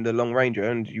 barring the long ranger,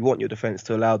 and you want your defence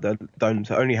to allow them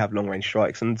to only have long range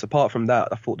strikes. And apart from that,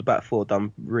 I thought the back four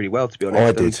done really well, to be honest.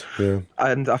 I did, yeah.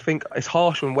 And I think it's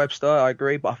harsh on Webster, I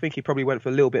agree, but I think he probably went for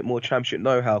a little bit more championship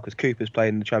know-how because Cooper's played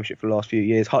in the championship for the last few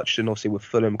years. Hutchinson, obviously, with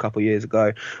Fulham a couple of years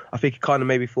ago. I think he kind of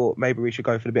maybe thought maybe we should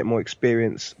go for a bit more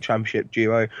experienced championship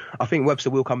duo. I think Webster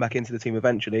will come back into the team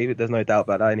eventually. There's no doubt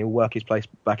about that, and he'll work his place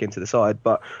back into the side.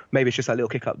 But maybe it's just that little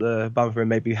kick up the bum for him.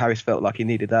 Maybe Harris felt like he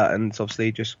needed that, and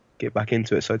obviously just get back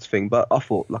into it, so to think. But I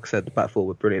thought, like I said, the back four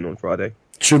were brilliant on Friday.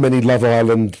 Too many Love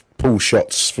Island pool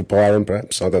shots for Byron,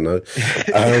 perhaps. I don't know.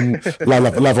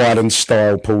 Love Island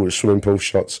style swimming pool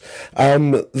shots.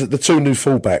 The two new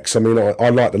fullbacks. I mean, I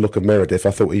like the look of Meredith.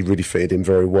 I thought he really fitted in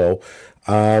very well.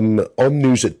 On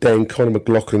news at Den, Conor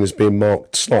McLaughlin has been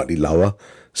marked slightly lower,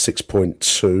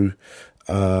 6.2.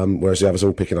 Whereas the others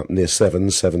all picking up near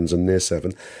sevens and near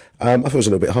 7. I thought it was a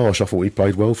little bit harsh. I thought he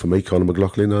played well for me, Conor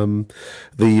McLaughlin.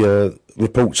 The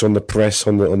reports on the press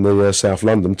on the South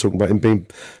London talking about him being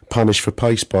punished for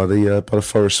pace by the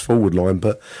Forest forward line,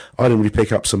 but I didn't really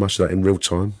pick up so much of that in real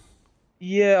time.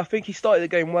 Yeah, I think he started the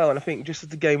game well, and I think just as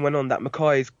the game went on, that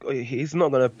he's not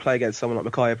going to play against someone like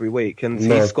Mackay every week, and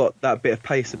he's got that bit of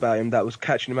pace about him that was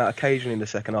catching him out occasionally in the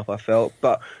second half, I felt.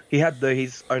 But he had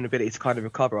his own ability to kind of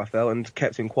recover, I felt, and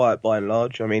kept him quiet by and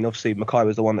large. I mean, obviously Mackay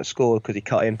was the one that scored because he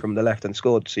cut in from the left and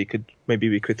scored, so you could maybe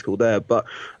be critical there. But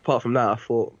apart from that, I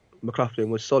thought McLaughlin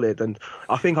was solid, and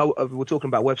I think we're talking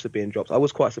about Webster being dropped. I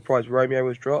was quite surprised Romeo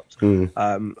was dropped.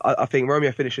 I think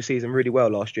Romeo finished the season really well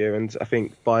last year, and I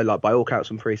think by all counts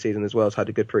from pre-season as well, has had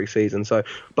a good pre-season. So,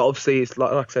 but obviously, it's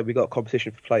like I said, we got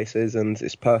competition for places, and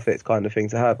it's perfect kind of thing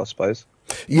to have, I suppose.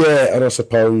 Yeah, and I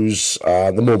suppose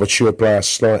the more mature player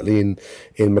slightly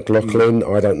in McLaughlin.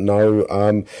 I don't know.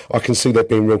 I can see there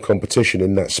being real competition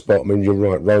in that spot. I mean, you're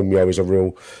right. Romeo is a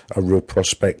real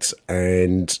prospect,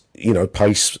 and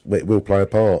pace will play a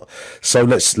part. So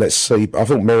let's see. I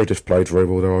thought Meredith played very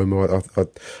well there.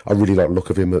 I really like the look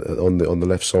of him on the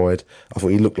left side. I thought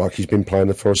he looked like he's been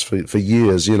playing for us for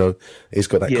years. He's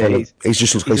got that collar.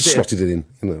 He's slotted it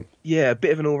in. Yeah, a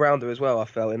bit of an all-rounder as well, I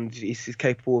felt, and he's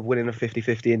capable of winning a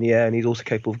 50-50 in the air, and he's also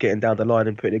capable of getting down the line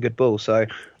and putting a good ball. So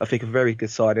I think a very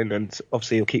good signing, and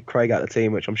obviously he'll keep Craig out of the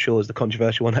team, which I'm sure is the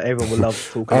controversial one that everyone will love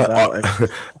talking about.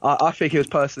 I think it was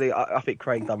personally, I think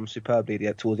Craig done superbly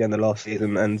towards the end of last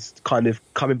season, and kind of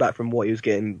coming back from what he was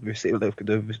getting,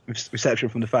 the reception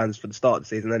from the fans for the start of the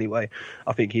season anyway,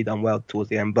 I think he done well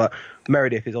towards the end. But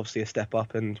Meredith is obviously a step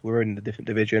up, and we're in a different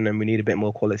division, and we need a bit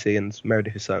more quality, and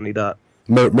Meredith is certainly that.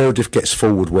 Meredith gets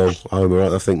forward well, Homer.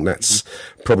 I think that's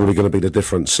probably going to be the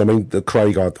difference. I mean,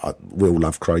 Craig, I will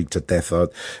love Craig to death.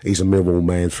 He's a Millwall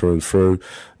man through and through.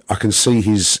 I can see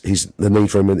the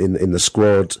need for him in the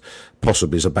squad,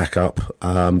 possibly as a backup,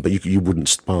 but you wouldn't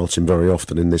start him very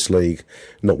often in this league,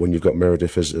 not when you've got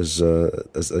Meredith as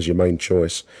your main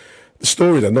choice. The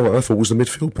story of the night, I thought, was the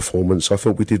midfield performance. I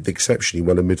thought we did exceptionally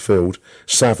well in midfield.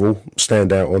 Saville,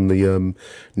 stand out on the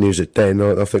news at Den.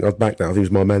 I think I'd back that. I think he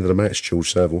was my man of the match,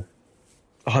 George Saville.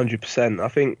 100%. I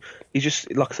think he's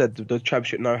just, like I said, the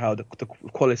championship know-how, the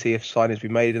quality of signings we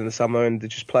made in the summer, and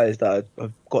just players that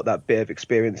have got that bit of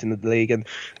experience in the league, and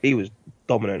he was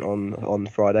dominant on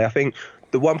Friday. I think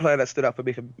the one player that stood out for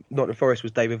me for Nottingham Forest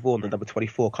was David Vaughan, the number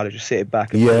 24, kind of just sitting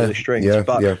back and pulling the strings.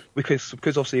 Because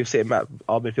obviously he was sitting back,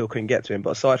 our midfield couldn't get to him. But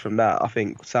aside from that, I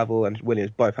think Saville and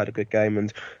Williams both had a good game,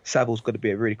 and Saville's got to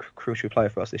be a really crucial player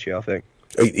for us this year, I think.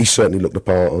 He certainly looked the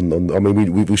part. I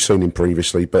mean, we've seen him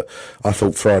previously, but I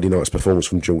thought Friday night's performance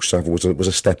from George Saville was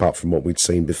a step up from what we'd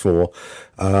seen before.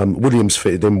 Williams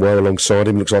fitted in well alongside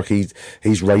him. Looks like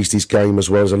he's raised his game as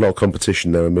well. There's a lot of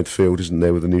competition there in midfield, isn't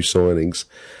there, with the new signings?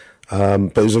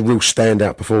 But it was a real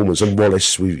standout performance. And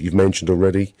Wallace, you've mentioned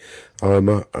already. I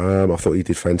thought he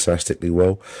did fantastically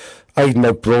well. Aidan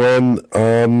O'Brien,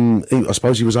 I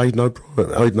suppose he was Aidan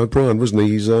O'Brien, wasn't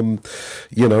he? He's,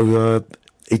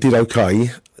 he did okay.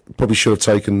 Probably should have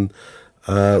taken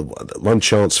one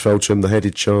chance, fell to him, the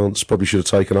headed chance. Probably should have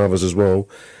taken others as well.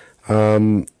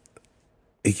 He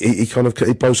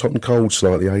blows hot and cold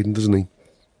slightly, Aidan, doesn't he?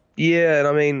 Yeah, and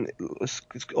I mean, it's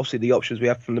obviously the options we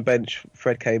have from the bench.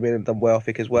 Fred came in and done well, I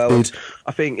think, as well.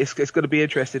 I think it's going to be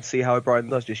interesting to see how O'Brien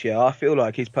does this year. I feel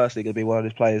like he's personally going to be one of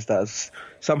those players that has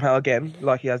somehow, again,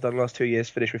 like he has done the last 2 years,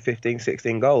 finished with 15,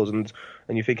 16 goals. And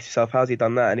you think to yourself, how's he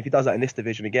done that? And if he does that in this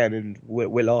division again, and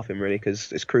we're laughing, really,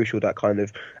 because it's crucial, that kind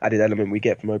of added element we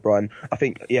get from O'Brien. I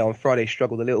think, on Friday he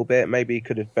struggled a little bit. Maybe he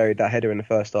could have buried that header in the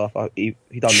first half. He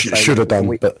done the same. Should have done,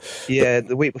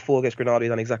 the week before against Granada, he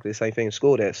done exactly the same thing and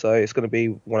scored it. So it's going to be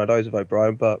one of those of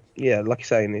O'Brien. But yeah, like you're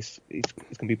saying, he's going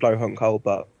to be blow hot and cold,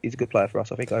 but he's a good player for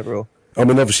us, I think, overall. I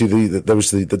mean, obviously, there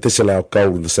was the disallowed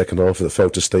goal in the second half that fell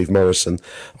to Steve Morrison.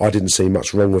 I didn't see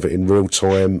much wrong with it in real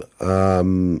time.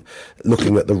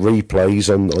 Looking at the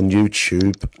replays on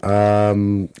YouTube,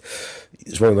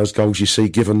 it's one of those goals you see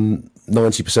given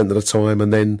 90% of the time,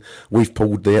 and then we've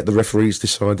pulled the referees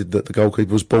decided that the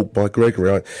goalkeeper was balked by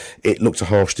Gregory. It looked a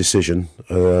harsh decision.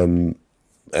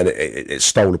 And it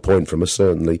stole a point from us,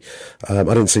 certainly. I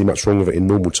didn't see much wrong with it in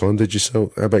normal time, did you?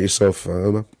 So, how about yourself,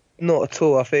 Omar? Not at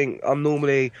all. I think I'm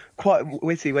normally quite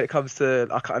witty when it comes to.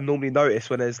 I normally notice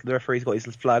when the referee's got his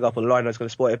flag up on the line, I was going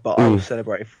to spot it, but I was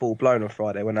celebrating full blown on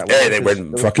Friday when that. Yeah, they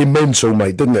went fucking mental,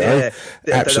 mate, didn't it?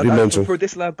 Yeah, absolutely mental. For a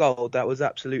disallowed goal, that was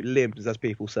absolute limbs, as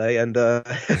people say, and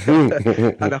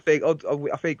and I think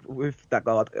with that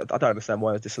goal, I don't understand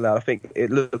why it was disallowed. I think it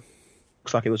looks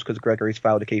like it was because Gregory's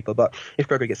fouled the keeper, but if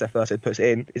Gregory gets there first and puts it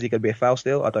in, is he going to be a foul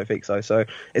still? I don't think so. So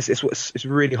it's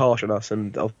really harsh on us,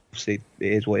 and obviously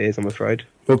it is what it is, I'm afraid.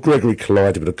 Well, Gregory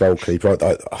collided with a goalkeeper.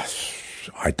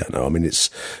 I don't know. I mean,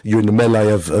 you're in the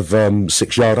melee of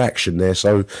 6-yard action there,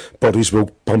 so bodies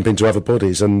will bump into other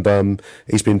bodies, and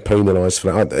he's been penalised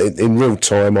for that. In real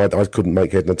time, I couldn't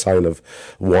make head and tail of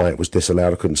why it was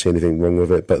disallowed. I couldn't see anything wrong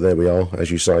with it, but there we are. As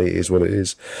you say, it is what it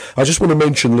is. I just want to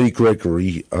mention Lee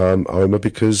Gregory, Omar,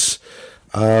 because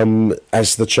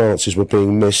as the chances were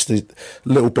being missed, a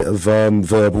little bit of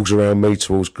verbals around me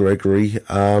towards Gregory,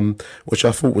 which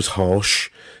I thought was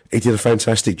harsh. He did a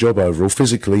fantastic job overall,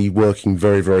 physically working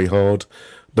very, very hard.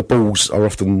 The balls are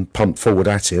often pumped forward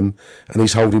at him, and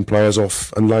he's holding players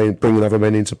off and bringing other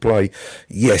men into play.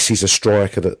 Yes, he's a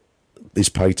striker that is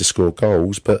paid to score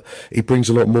goals, but he brings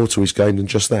a lot more to his game than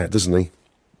just that, doesn't he?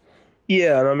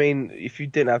 Yeah, and I mean, if you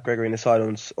didn't have Gregory in the side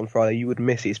on Friday, you would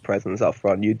miss his presence up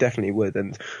front. You definitely would,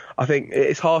 and I think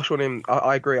it's harsh on him.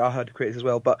 I agree. I heard the critics as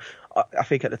well, but I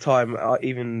think at the time,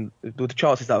 even with the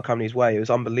chances that were coming his way, it was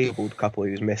unbelievable the couple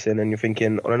he was missing. And you're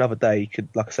thinking, on another day, you could,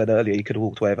 like I said earlier, you could have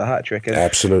walked away with a hat trick. And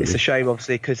absolutely, it's a shame,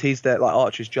 obviously, because he's there. Like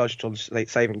Archer's judged on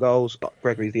saving goals,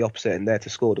 Gregory's the opposite and there to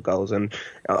score the goals. And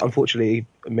unfortunately,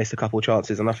 he missed a couple of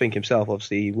chances. And I think himself,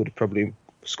 obviously, he would have probably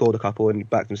scored a couple and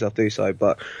backed himself to do so,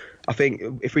 but I think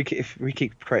if we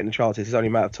keep creating the chances, it's only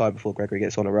a matter of time before Gregory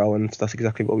gets on a roll, and that's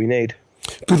exactly what we need.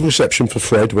 Good reception for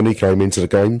Fred when he came into the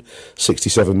game,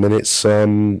 67 minutes.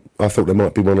 I thought there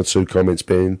might be one or two comments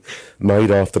being made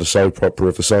after the soap opera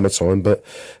of the summertime, but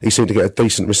he seemed to get a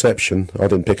decent reception. I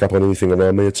didn't pick up on anything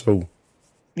around me at all.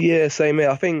 Yeah, same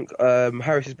here. I think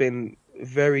Harris has been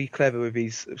very clever with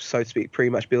his, so to speak,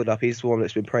 pre-match build-up. He's the one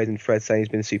that's been praising Fred, saying he's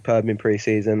been superb in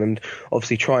pre-season and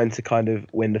obviously trying to kind of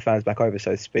win the fans back over, so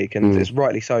to speak. And it's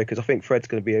rightly so, because I think Fred's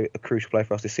going to be a crucial player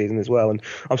for us this season as well. And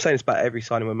I'm saying this about every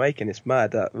signing we're making. It's mad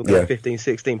that we're going to have 15,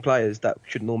 16 players that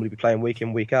should normally be playing week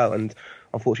in, week out. And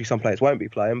unfortunately, some players won't be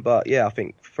playing. But yeah, I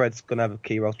think Fred's going to have a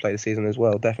key role to play this season as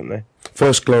well, definitely.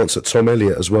 First glance at Tom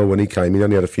Elliott as well when he came. He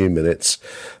only had a few minutes.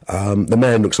 The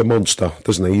man looks a monster,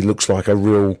 doesn't he? He looks like a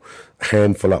real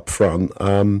handful up front.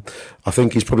 I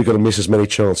think he's probably going to miss as many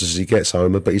chances as he gets,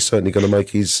 Homer, but he's certainly going to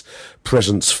make his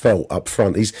presence felt up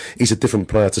front. He's a different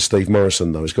player to Steve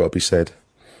Morrison, though, it's got to be said.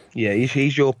 Yeah,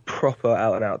 he's your proper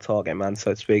out-and-out target man,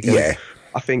 so to speak. And yeah.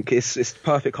 I think it's the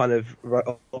perfect kind of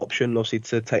option, obviously,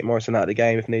 to take Morrison out of the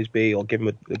game if needs be, or give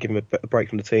him a break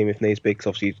from the team if needs be, because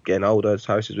obviously he's getting older, as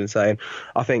Harris has been saying.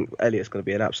 I think Elliott's going to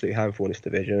be an absolute handful in this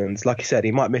division, and like you said,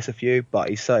 he might miss a few, but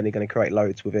he's certainly going to create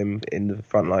loads with him in the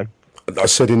front line. I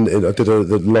said I did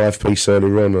the live piece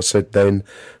earlier on. I said then,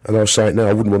 and I'll say it now,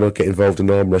 I wouldn't want to get involved in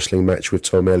an arm wrestling match with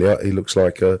Tom Elliott. He looks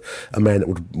like a man that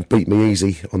would beat me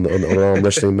easy on an arm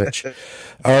wrestling match.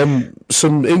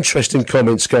 Some interesting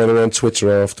comments going around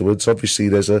Twitter afterwards. Obviously,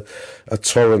 there's a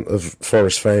torrent of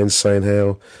Forest fans saying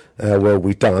how well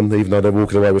we've done, even though they're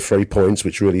walking away with 3 points,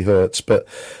 which really hurts. But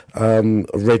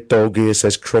Red Dog here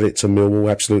says, credit to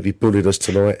Millwall, absolutely bullied us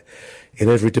tonight. In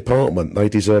every department, they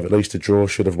deserve at least a draw.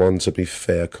 Should have won, to be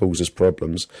fair, causes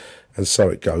problems, and so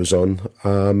it goes on.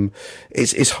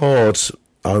 It's hard,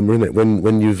 isn't it?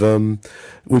 When you've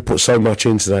we put so much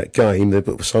into that game, they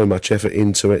put so much effort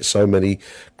into it, so many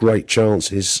great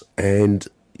chances, and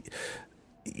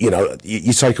you know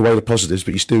you take away the positives,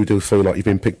 but you still do feel like you've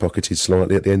been pickpocketed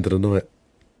slightly at the end of the night.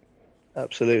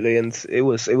 Absolutely, and it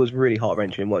was really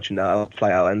heart-wrenching watching that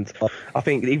play out, and I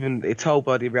think even it told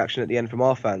by the reaction at the end from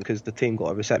our fans, because the team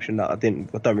got a reception that I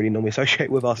don't really normally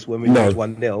associate with us when we lose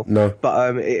 1-0. No.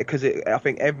 But I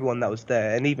think everyone that was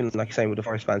there, and even like you're saying with the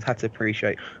Forest fans, had to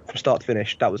appreciate from start to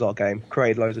finish that was our game.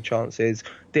 Created loads of chances,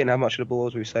 didn't have much of the ball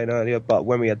as we were saying earlier, but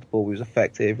when we had the ball, we was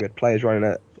effective. We had players running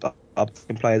at up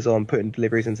players on, putting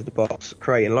deliveries into the box,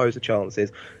 creating loads of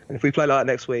chances. And if we play like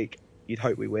that next week, you'd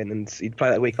hope we win, and you'd play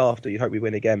that week after, you'd hope we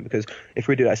win again, because if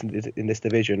we do that in this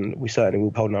division, we certainly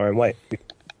will hold our own weight.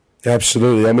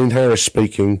 Absolutely. I mean, Harris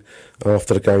speaking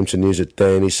after the game to News at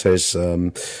Den, he says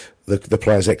the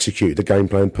players executed the game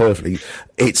plan perfectly.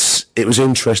 It was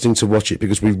interesting to watch it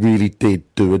because we really did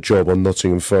do a job on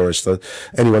Nottingham Forest.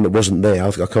 Anyone that wasn't there,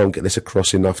 I can't get this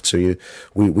across enough to you.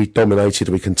 We dominated,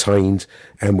 we contained,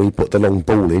 and we put the long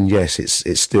ball in. Yes,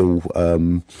 it's still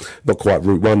not quite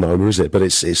Route 1, Homer, is it? But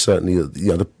it's certainly,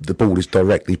 you know, the ball is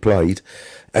directly played,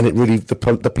 and it really the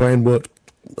plan worked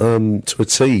to a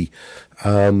T.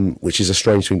 Which is a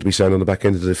strange thing to be saying on the back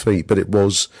end of the defeat, but it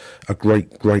was a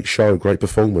great show, great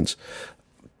performance.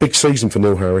 Big season for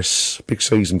Neil Harris, big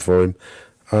season for him.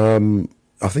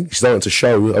 I think he's starting to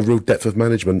show a real depth of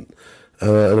management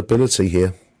and ability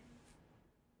here.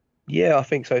 Yeah, I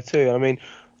think so too. I mean,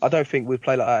 I don't think we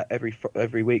play like that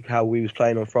every week how we was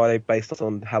playing on Friday based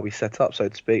on how we set up, so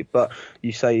to speak. But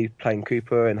you say playing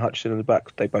Cooper and Hutchinson in the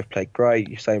back, they both played great.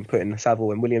 You say putting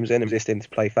Saville and Williams in, resisting to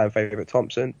play fan favourite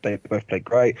Thompson, they both played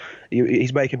great.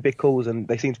 He's making big calls and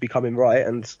they seem to be coming right.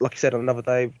 And like I said, on another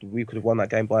day, we could have won that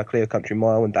game by a clear country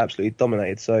mile and absolutely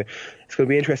dominated. So it's going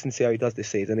to be interesting to see how he does this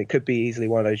season. It could be easily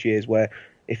one of those years where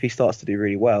if he starts to do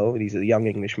really well, he's a young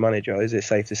English manager, is it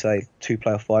safe to say 2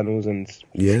 playoff finals and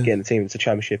getting the team into the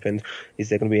Championship, and is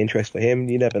there going to be interest for him?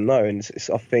 You never know. And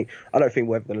I don't think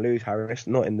we're ever going to lose Harris,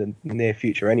 not in the near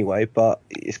future anyway, but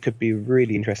it could be a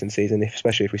really interesting season,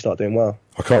 especially if we start doing well.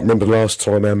 I can't remember the last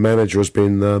time our manager has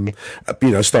been,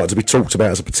 started to be talked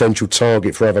about as a potential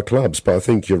target for other clubs, but I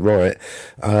think you're right.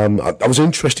 I was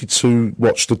interested to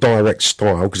watch the direct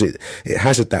style because it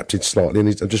has adapted slightly,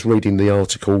 and I'm just reading the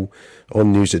article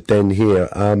on News at Den here.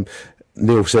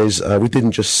 Neil says, we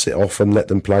didn't just sit off and let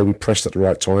them play, we pressed at the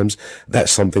right times.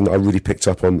 That's something that I really picked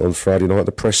up on Friday night.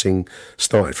 The pressing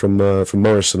started from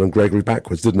Morrison and Gregory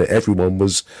backwards, didn't it? Everyone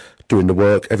was doing the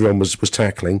work, everyone was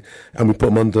tackling, and we put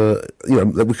them under,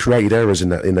 we created errors in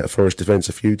that Forest defence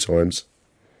a few times.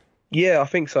 Yeah, I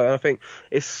think so. And I think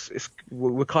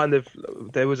we're kind of,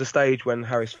 there was a stage when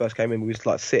Harris first came in, we was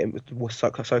like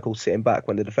so-called sitting back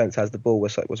when the defence has the ball, where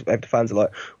the fans are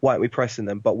like, why aren't we pressing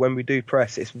them? But when we do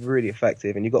press, it's really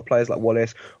effective. And you've got players like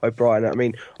Wallace, O'Brien. I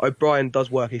mean, O'Brien does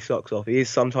work his socks off. He is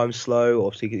sometimes slow.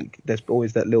 Obviously, there's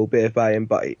always that little bit about him,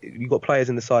 but you've got players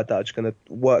in the side that are just going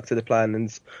to work to the plan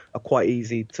and are quite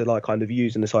easy to like kind of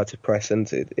use in the side to press. And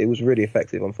it was really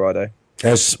effective on Friday.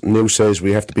 As Neil says,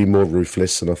 we have to be more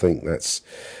ruthless, and I think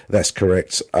that's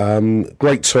correct.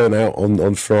 Great turnout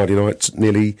on Friday night.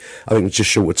 Nearly, I think it was just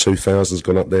short of 2,000 has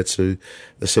gone up there to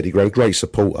the City Ground. Great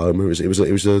support, Homer. It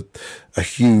was a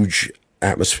huge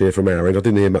atmosphere from our end. I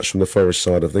didn't hear much from the Forest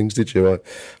side of things, did you?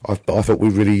 I thought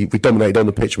we dominated on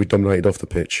the pitch. We dominated off the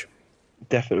pitch.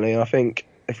 Definitely. I think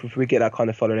if we get that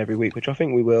kind of following every week, which I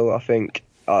think we will, I think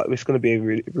it's going to be a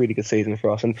really, really good season for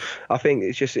us. And I think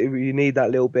it's just, you need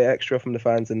that little bit extra from the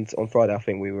fans. And on Friday, I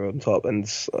think we were on top. And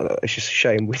it's just a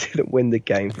shame we didn't win the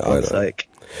game, for God's sake.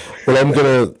 Well, I'm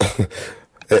going to,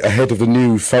 ahead of the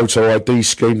new photo ID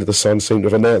scheme that the Sun seemed to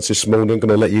have announced this morning, I'm going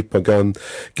to let you go and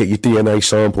get your DNA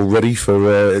sample ready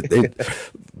for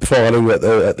filing at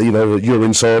the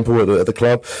urine sample at the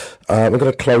club. I'm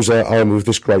going to close out home with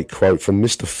this great quote from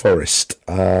Mr. Forrest.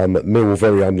 Millwall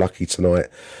very unlucky tonight,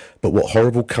 but what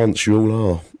horrible cunts you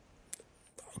all are.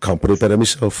 I can't put it better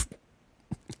myself.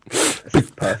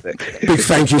 Perfect. Big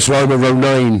thank you to Homer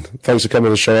Ronayne. Thanks for coming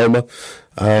on the show,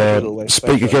 Homer.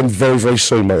 Speak again very, very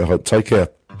soon, mate, I hope. Take care.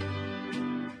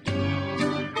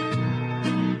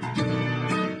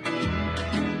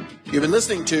 You've been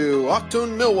listening to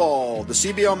Achtung Millwall, the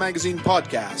CBL Magazine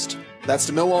podcast. That's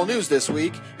the Millwall news this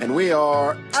week, and we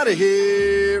are out of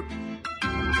here.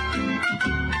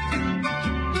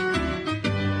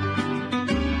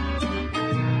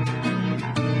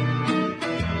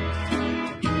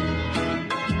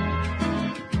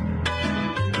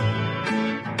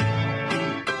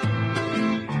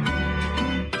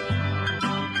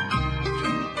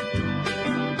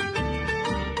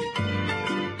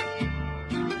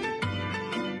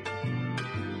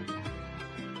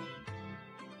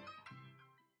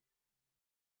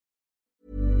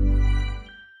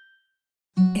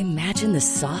 Imagine the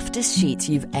softest sheets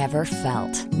you've ever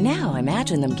felt. Now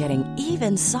imagine them getting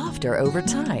even softer over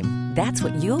time. That's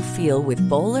what you'll feel with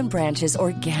Boll & Branch's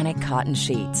organic cotton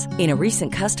sheets. In a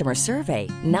recent customer survey,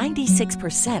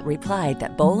 96% replied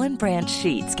that Boll & Branch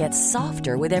sheets get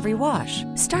softer with every wash.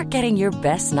 Start getting your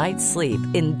best night's sleep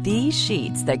in these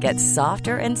sheets that get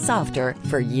softer and softer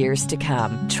for years to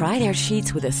come. Try their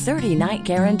sheets with a 30-night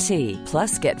guarantee.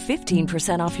 Plus, get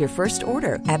 15% off your first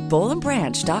order at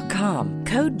bollandbranch.com.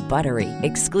 Code BUTTERY.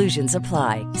 Exclusions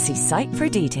apply. See site for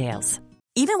details.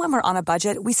 Even when we're on a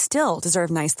budget, we still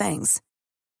deserve nice things.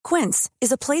 Quince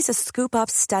is a place to scoop up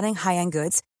stunning high-end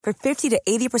goods for 50 to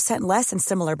 80% less than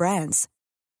similar brands.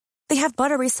 They have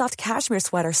buttery soft cashmere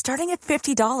sweaters starting at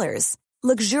 $50,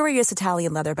 luxurious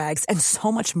Italian leather bags, and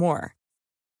so much more.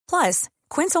 Plus,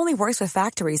 Quince only works with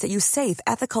factories that use safe,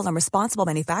 ethical, and responsible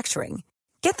manufacturing.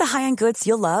 Get the high-end goods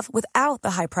you'll love without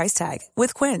the high price tag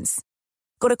with Quince.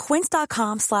 Go to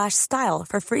quince.com/style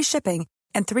for free shipping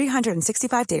and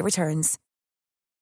 365-day returns.